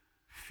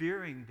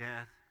fearing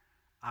death,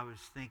 I was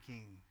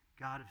thinking,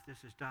 God, if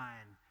this is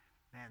dying,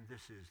 man,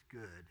 this is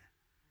good.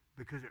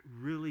 Because it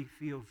really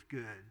feels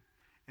good.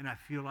 And I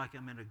feel like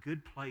I'm in a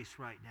good place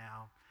right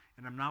now.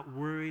 And I'm not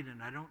worried,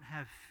 and I don't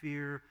have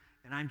fear.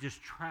 And I'm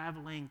just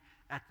traveling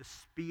at the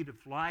speed of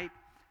light.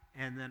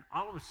 And then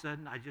all of a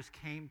sudden, I just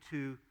came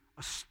to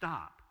a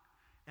stop.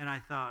 And I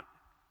thought,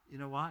 you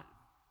know what?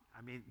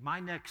 My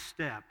next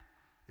step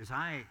is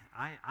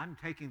I'm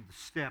taking the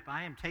step.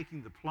 I am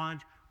taking the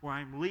plunge where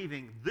I'm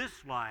leaving this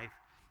life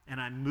and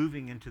I'm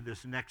moving into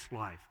this next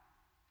life.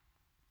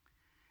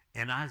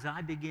 And as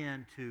I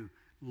began to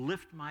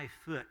lift my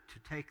foot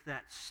to take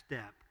that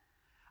step,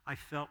 I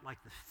felt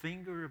like the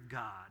finger of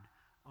God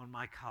on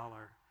my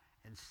collar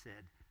and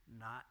said,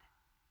 not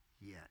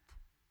yet,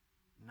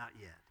 not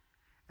yet.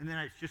 And then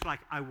it's just like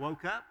I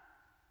woke up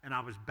and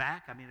I was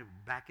back.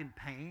 Back in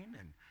pain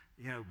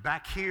and,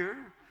 back here.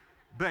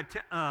 But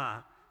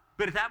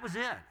that was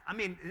it.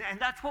 And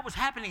that's what was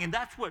happening, and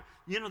that's what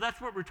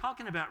we're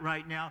talking about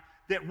right now,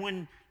 that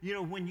when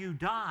you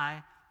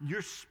die,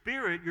 your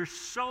spirit, your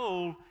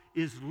soul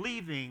is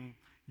leaving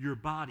your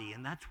body,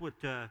 and that's what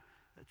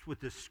That's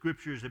what this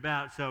scripture is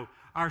about. So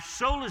our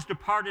soul is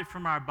departed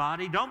from our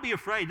body. Don't be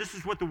afraid. This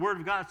is what the Word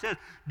of God says.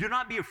 Do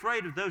not be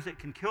afraid of those that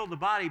can kill the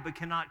body but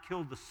cannot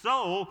kill the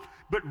soul,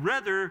 but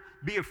rather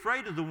be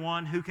afraid of the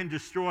one who can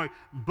destroy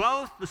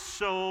both the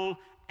soul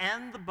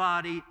and the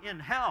body in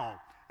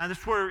hell. And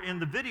that's where, in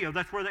the video,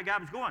 that's where that guy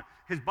was going.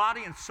 His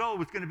body and soul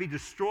was going to be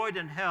destroyed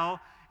in hell.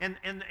 And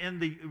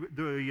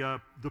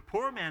the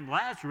poor man,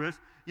 Lazarus,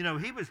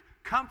 he was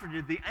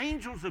comforted. The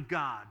angels of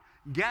God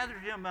gathered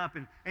him up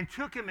and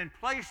took him and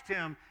placed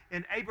him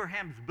in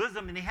Abraham's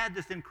bosom. And he had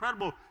this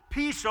incredible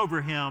peace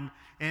over him,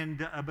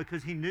 and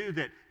because he knew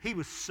that he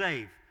was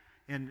safe.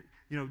 And,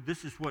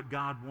 this is what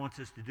God wants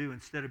us to do.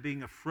 Instead of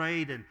being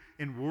afraid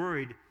and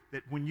worried,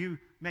 that when you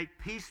make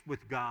peace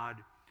with God,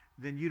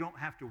 then you don't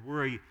have to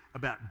worry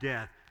about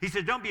death. He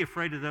said, don't be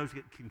afraid of those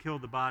that can kill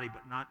the body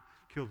but not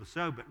kill the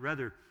soul, but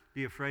rather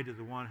be afraid of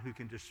the one who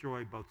can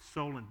destroy both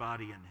soul and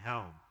body in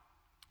hell.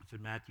 It's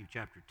in Matthew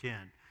chapter 10.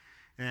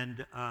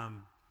 And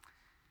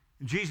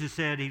Jesus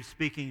said, he's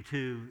speaking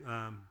to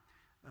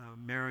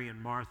Mary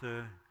and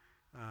Martha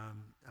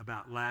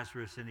about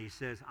Lazarus, and he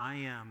says, I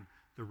am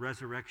the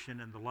resurrection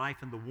and the life,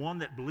 and the one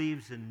that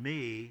believes in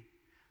me,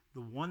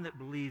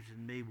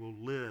 will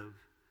live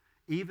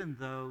even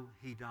though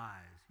he dies.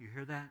 You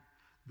hear that?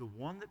 The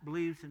one that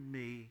believes in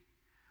me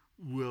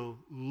will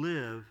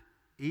live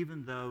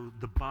even though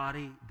the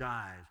body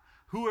dies.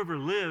 Whoever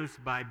lives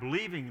by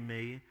believing in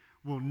me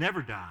will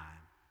never die.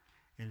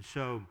 And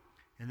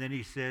then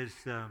he says,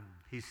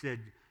 this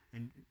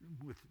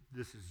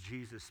is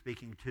Jesus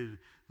speaking to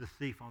the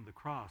thief on the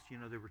cross.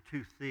 There were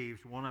two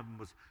thieves. One of them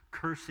was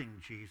cursing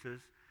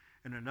Jesus,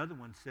 and another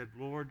one said,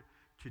 Lord,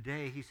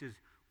 today, he says,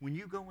 when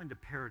you go into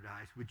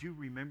paradise, would you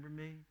remember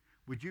me?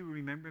 Would you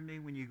remember me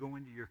when you go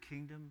into your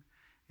kingdom?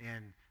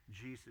 And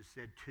Jesus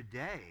said,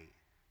 today,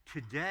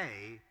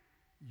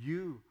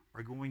 you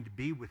are going to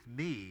be with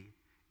me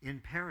in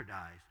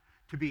paradise.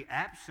 To be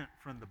absent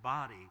from the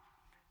body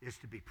is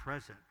to be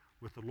present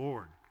with the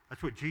Lord.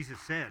 That's what Jesus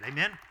said.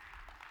 Amen?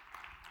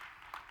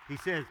 He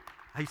says,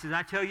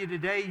 I tell you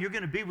today, you're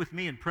going to be with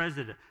me in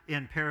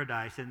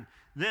paradise. And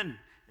then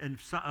in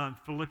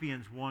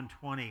Philippians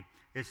 1:20,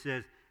 it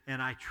says,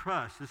 and I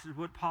trust, this is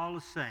what Paul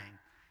is saying,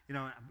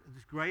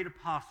 this great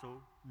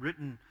apostle,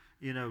 written,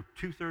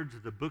 2/3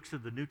 of the books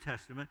of the New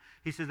Testament,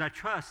 he says, I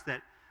trust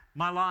that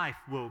my life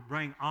will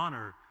bring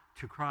honor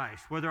to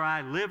Christ. Whether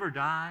I live or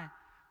die,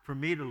 for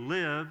me to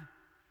live,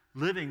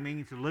 living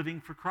means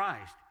living for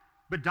Christ.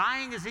 But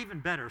dying is even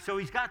better. So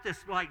he's got this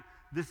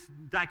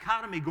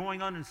dichotomy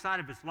going on inside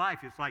of his life.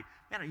 It's like,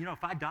 man,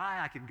 if I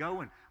die, I can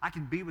go and I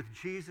can be with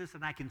Jesus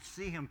and I can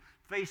see him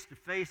face to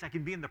face. I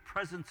can be in the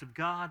presence of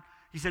God.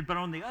 He said, but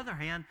on the other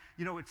hand,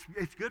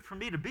 it's good for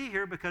me to be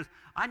here because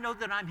I know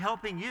that I'm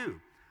helping you.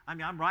 I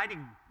mean, I'm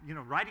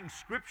writing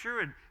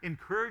scripture and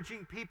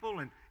encouraging people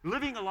and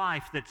living a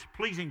life that's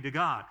pleasing to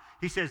God.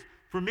 He says,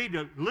 for me,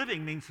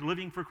 living means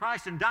living for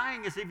Christ, and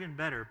dying is even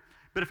better.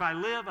 But if I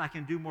live, I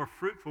can do more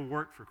fruitful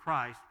work for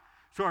Christ.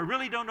 So I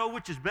really don't know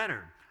which is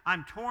better.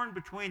 I'm torn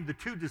between the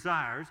two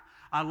desires.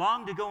 I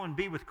long to go and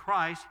be with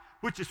Christ,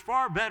 which is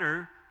far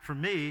better for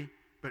me,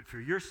 but for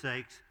your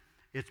sakes,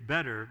 it's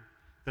better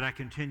that I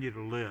continue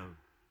to live.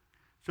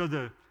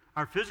 So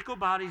our physical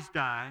bodies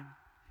die,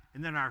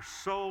 and then our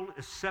soul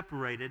is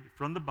separated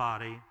from the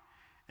body.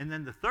 And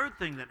then the third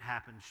thing that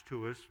happens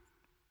to us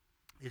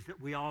is that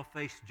we all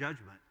face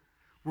judgment.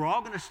 We're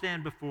all going to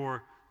stand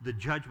before the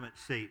judgment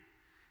seat.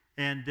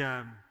 And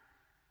there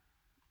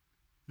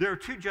are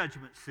two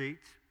judgment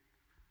seats.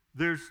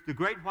 There's the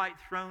great white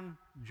throne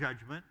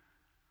judgment,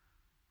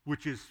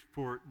 which is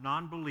for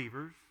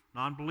non-believers.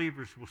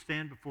 Non-believers will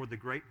stand before the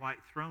great white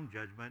throne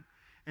judgment.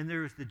 And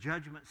there is the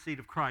judgment seat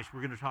of Christ.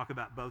 We're going to talk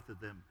about both of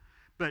them.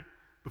 But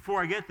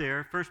before I get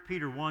there, 1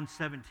 Peter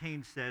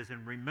 1:17 says,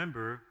 and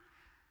remember,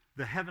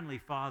 the Heavenly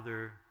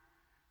Father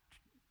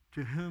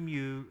to whom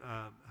you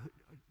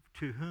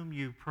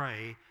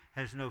pray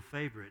has no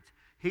favorites.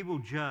 He will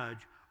judge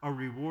or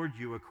reward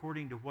you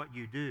according to what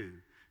you do.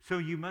 So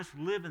you must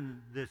live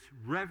in this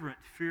reverent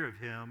fear of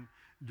him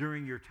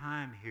during your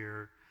time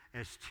here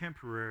as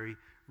temporary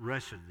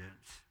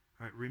residents.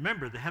 All right,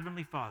 remember, the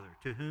Heavenly Father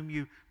to whom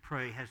you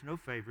pray has no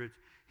favorites.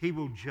 He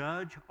will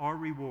judge or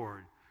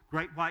reward.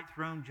 Great white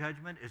throne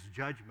judgment is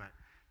judgment.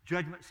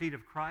 Judgment seat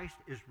of Christ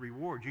is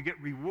reward. You get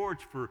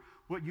rewards for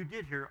what you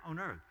did here on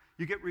earth.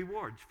 You get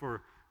rewards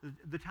for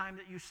the time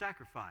that you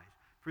sacrifice,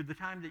 for the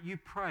time that you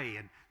pray,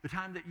 and the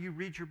time that you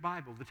read your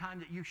Bible, the time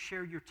that you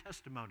share your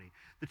testimony,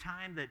 the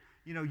time that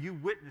you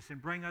witness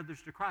and bring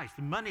others to Christ,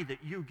 the money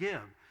that you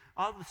give,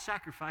 all the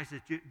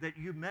sacrifices that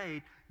you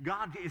made.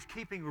 God is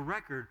keeping a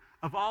record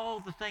of all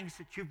the things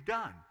that you've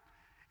done.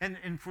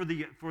 And for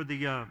the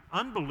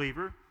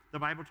unbeliever, the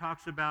Bible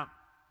talks about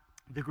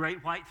the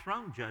great white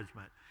throne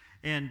judgment.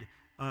 And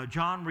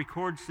John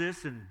records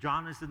this, and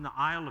John is in the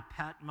Isle of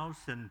Patmos,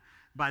 and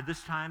by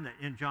this time that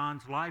in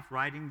John's life,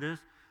 writing this,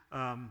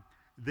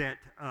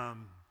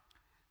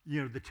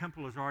 the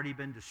temple has already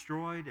been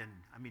destroyed.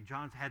 And,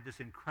 John's had this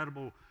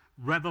incredible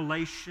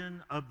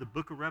revelation of the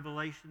book of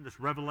Revelation, this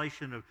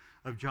revelation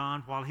of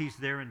John while he's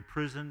there in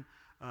prison,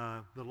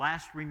 the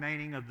last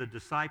remaining of the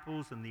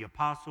disciples and the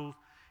apostles.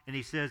 And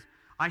he says,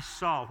 I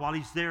saw, while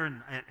he's there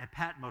at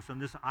Patmos on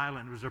this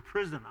island, it was a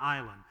prison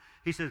island,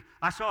 he says,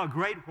 I saw a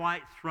great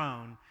white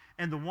throne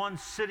and the one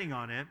sitting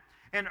on it,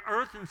 and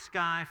earth and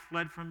sky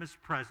fled from his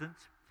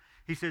presence.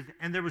 He says,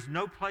 and there was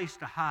no place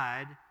to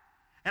hide.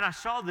 And I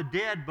saw the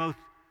dead, both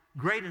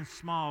great and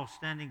small,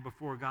 standing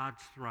before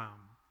God's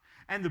throne.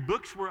 And the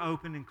books were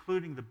opened,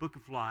 including the book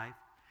of life.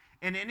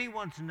 And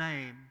anyone's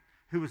name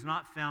who was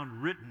not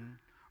found written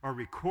or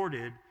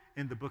recorded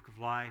in the book of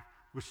life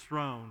was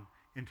thrown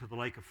into the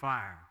lake of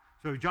fire.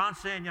 So John's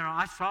saying,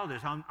 I saw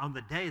this on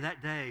that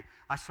day,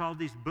 I saw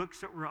these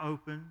books that were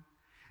open.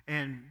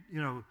 And,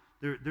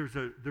 there was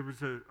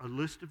a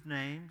list of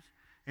names.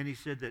 And he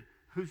said that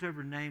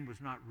whosoever name was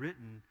not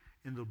written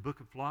in the book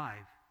of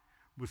life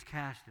was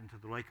cast into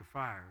the lake of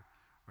fire,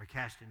 or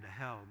cast into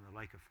hell in the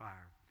lake of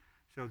fire.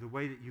 So the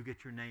way that you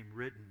get your name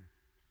written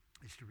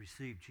is to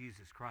receive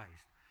Jesus Christ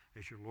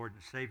as your Lord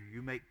and Savior.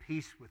 You make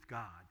peace with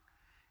God.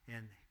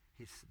 And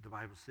the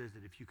Bible says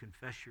that if you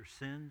confess your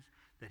sins,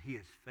 that he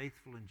is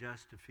faithful and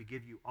just to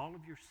forgive you all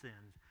of your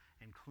sins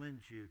and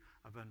cleanse you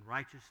of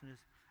unrighteousness.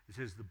 It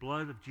says the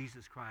blood of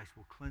Jesus Christ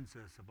will cleanse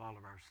us of all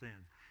of our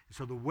sins. And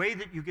so the way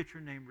that you get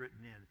your name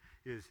written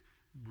in is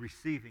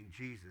receiving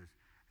Jesus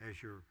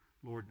as your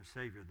Lord and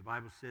Savior. The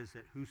Bible says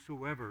that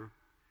whosoever,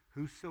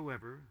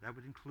 that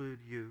would include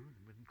you,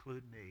 it would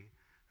include me,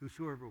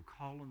 whosoever will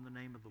call on the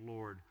name of the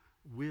Lord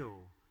will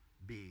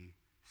be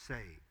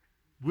saved.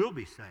 Will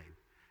be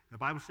saved. The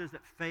Bible says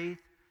that faith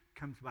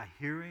comes by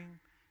hearing,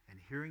 and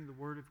hearing the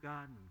word of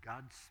God, and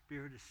God's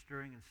Spirit is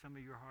stirring in some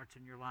of your hearts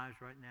and your lives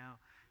right now.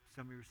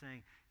 Some of you are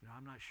saying,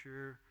 I'm not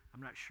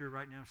sure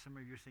right now. Some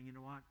of you are saying, you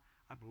know what?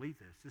 I believe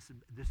this.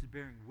 This is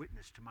bearing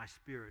witness to my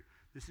spirit.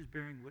 This is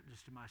bearing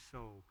witness to my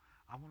soul.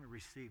 I want to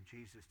receive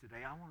Jesus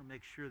today. I want to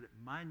make sure that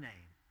my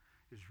name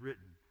is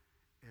written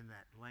in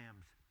that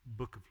Lamb's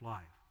book of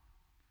life.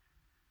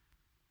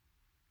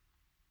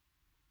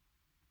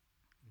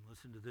 And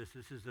listen to this.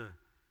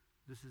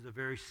 This is a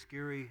very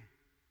scary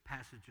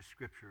passage of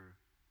Scripture.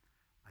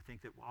 I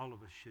think that all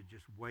of us should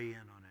just weigh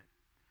in on it,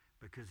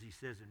 because he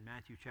says in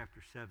Matthew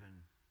chapter 7,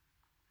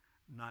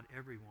 not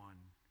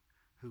everyone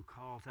who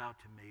calls out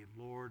to me,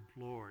 Lord,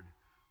 Lord,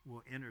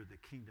 will enter the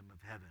kingdom of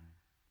heaven.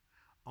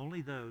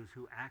 Only those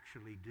who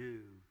actually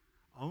do.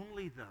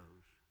 Only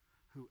those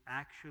who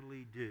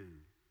actually do.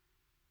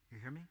 You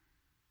hear me?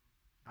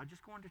 Not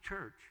just going to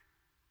church.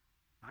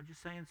 Not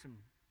just saying some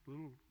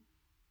little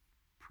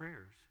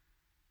prayers.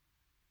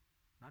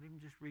 Not even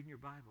just reading your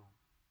Bible.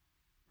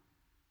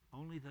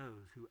 Only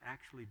those who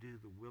actually do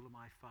the will of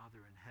my Father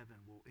in heaven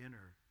will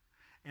enter.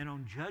 And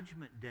on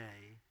Judgment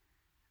Day,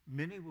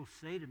 many will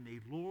say to me,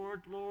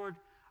 Lord, Lord,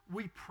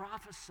 we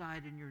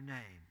prophesied in your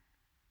name.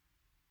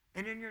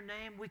 And in your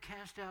name we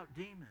cast out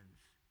demons.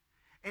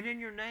 And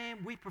in your name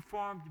we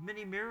performed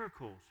many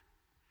miracles.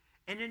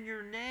 And in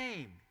your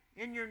name,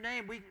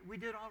 we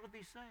did all of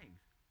these things.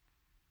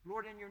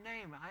 Lord, in your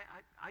name,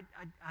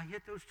 I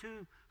hit those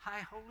 2 high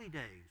holy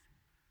days.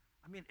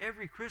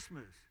 Every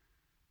Christmas,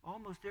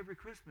 almost every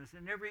Christmas,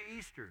 and every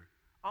Easter,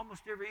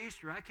 almost every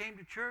Easter, I came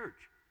to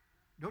church.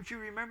 Don't you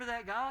remember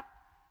that, God?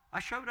 I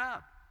showed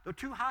up. The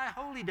 2 high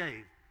holy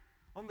days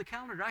on the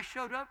calendar, I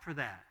showed up for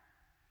that.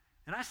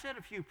 And I said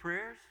a few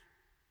prayers.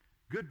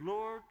 Good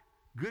Lord,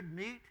 good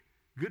meat,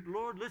 good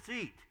Lord, let's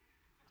eat.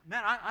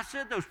 Man, I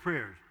said those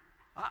prayers.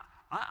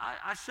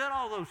 I said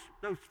all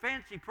those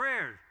fancy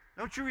prayers.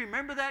 Don't you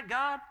remember that,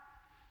 God?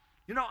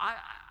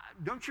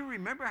 Don't you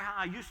remember how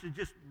I used to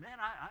just,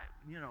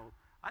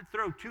 I'd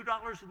throw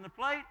 $2 in the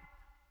plate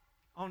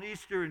on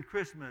Easter and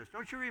Christmas.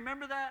 Don't you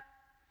remember that?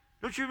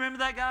 Don't you remember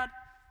that, God?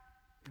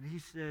 And he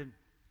said,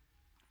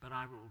 but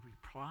I will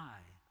reply,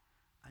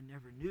 I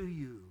never knew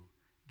you.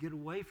 Get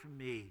away from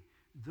me,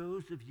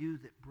 those of you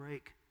that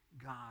break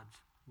God's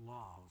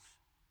laws.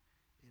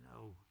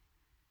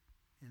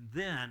 And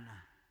then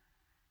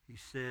he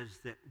says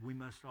that we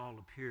must all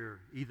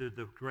appear either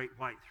the great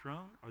white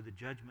throne or the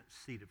judgment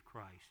seat of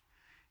Christ.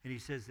 And he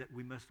says that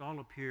we must all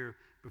appear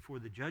before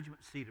the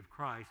judgment seat of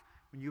Christ.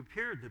 When you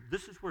appear,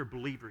 this is where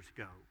believers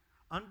go.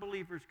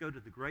 Unbelievers go to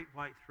the great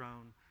white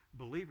throne.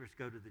 Believers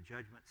go to the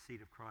judgment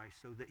seat of Christ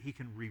so that he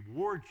can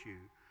reward you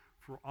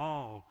for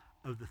all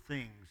of the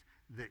things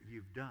that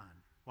you've done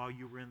while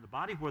you were in the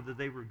body, whether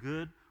they were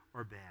good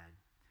or bad.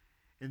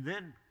 And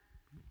then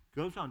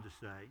goes on to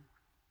say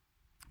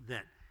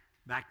that,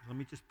 let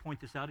me just point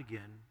this out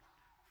again,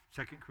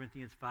 2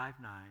 Corinthians 5:9.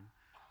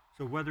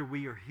 So whether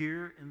we are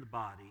here in the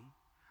body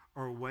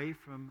or away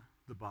from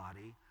the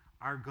body,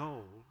 my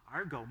goal,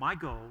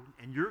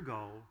 and your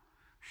goal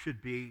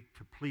should be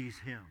to please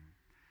him.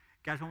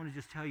 Guys, I want to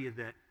just tell you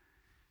that,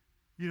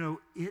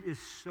 it is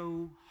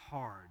so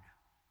hard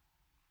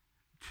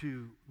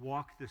to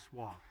walk this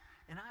walk.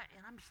 And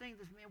I'm saying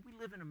this, man, we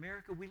live in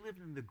America. We live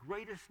in the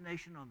greatest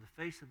nation on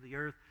the face of the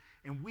earth,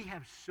 and we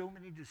have so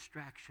many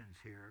distractions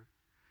here.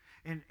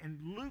 And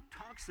Luke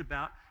talks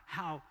about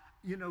how,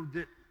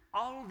 that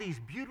all these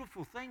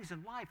beautiful things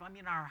in life, I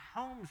mean, our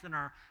homes and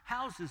our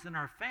houses and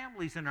our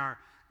families and our,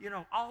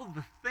 all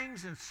the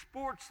things in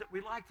sports that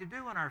we like to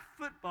do, and our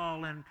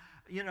football and,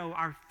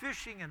 our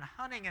fishing and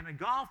hunting and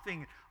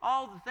golfing,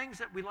 all the things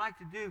that we like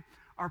to do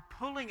are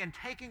pulling and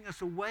taking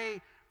us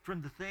away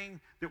from the thing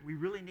that we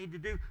really need to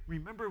do.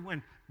 Remember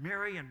when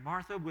Mary and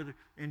Martha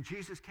and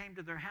Jesus came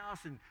to their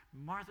house, and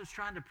Martha's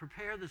trying to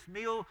prepare this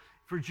meal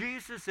for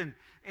Jesus, and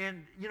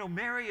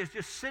Mary is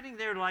just sitting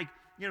there like,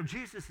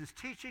 Jesus is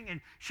teaching,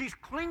 and she's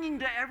clinging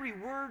to every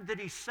word that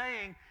he's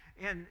saying,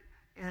 and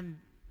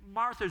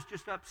Martha's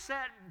just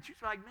upset, and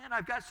she's like, man,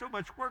 I've got so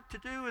much work to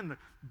do, and the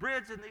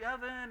bread's in the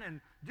oven,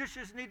 and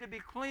dishes need to be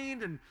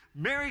cleaned, and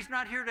Mary's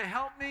not here to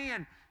help me,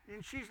 and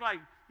she's like,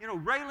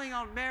 railing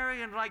on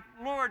Mary and like,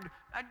 Lord,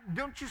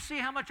 don't you see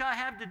how much I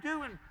have to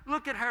do? And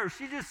look at her.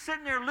 She's just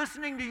sitting there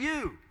listening to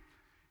you.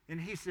 And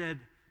he said,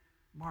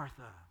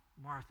 Martha,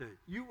 Martha,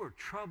 you are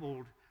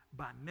troubled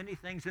by many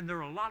things, and there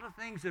are a lot of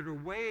things that are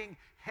weighing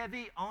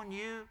heavy on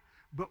you,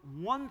 but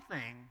one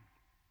thing,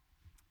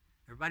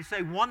 everybody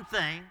say one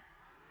thing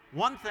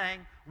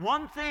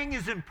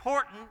is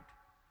important.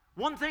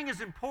 One thing is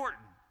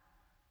important,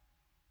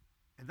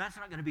 and that's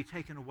not going to be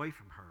taken away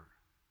from her.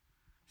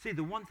 See,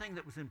 the one thing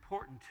that was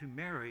important to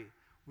Mary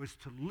was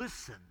to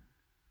listen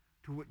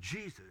to what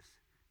Jesus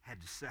had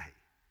to say.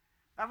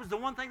 That was the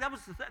one thing, that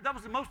was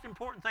the most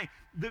important thing.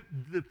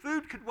 The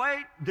food could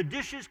wait, the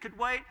dishes could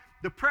wait,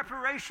 the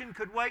preparation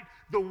could wait.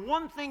 The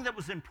one thing that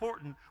was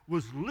important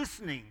was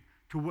listening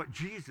to what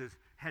Jesus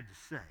had to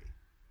say.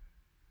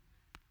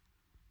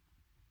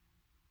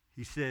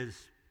 He says,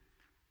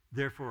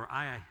 therefore,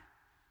 I,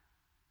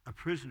 a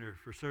prisoner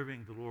for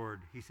serving the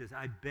Lord, he says,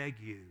 I beg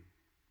you.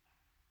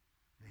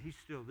 He's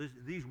still,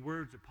 these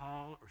words of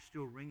Paul are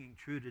still ringing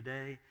true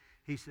today.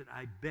 He said,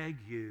 I beg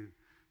you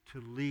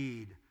to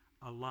lead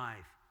a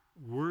life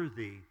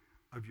worthy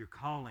of your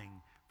calling,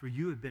 for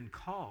you have been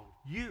called.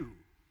 You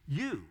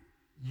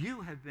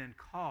have been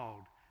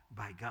called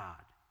by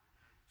God.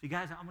 See,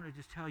 guys, I'm going to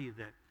just tell you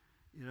that,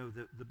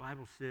 the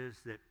Bible says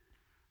that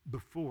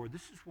before,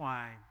 this is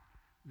why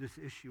this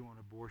issue on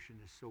abortion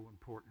is so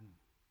important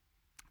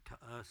to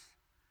us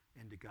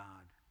and to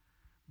God.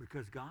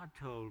 Because God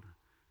told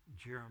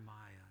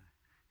Jeremiah,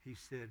 he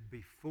said,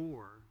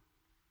 before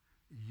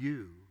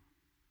you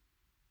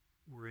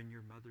were in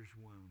your mother's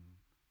womb,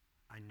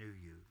 I knew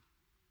you.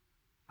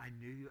 I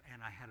knew you,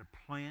 and I had a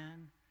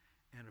plan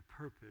and a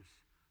purpose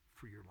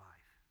for your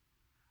life.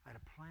 I had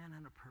a plan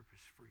and a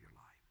purpose for your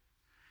life.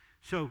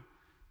 So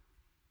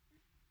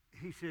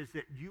he says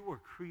that you were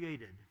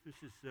created. This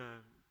is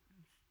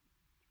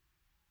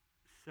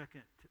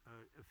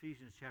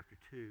Ephesians chapter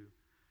 2,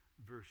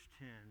 verse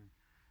 10,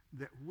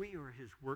 that we are his work.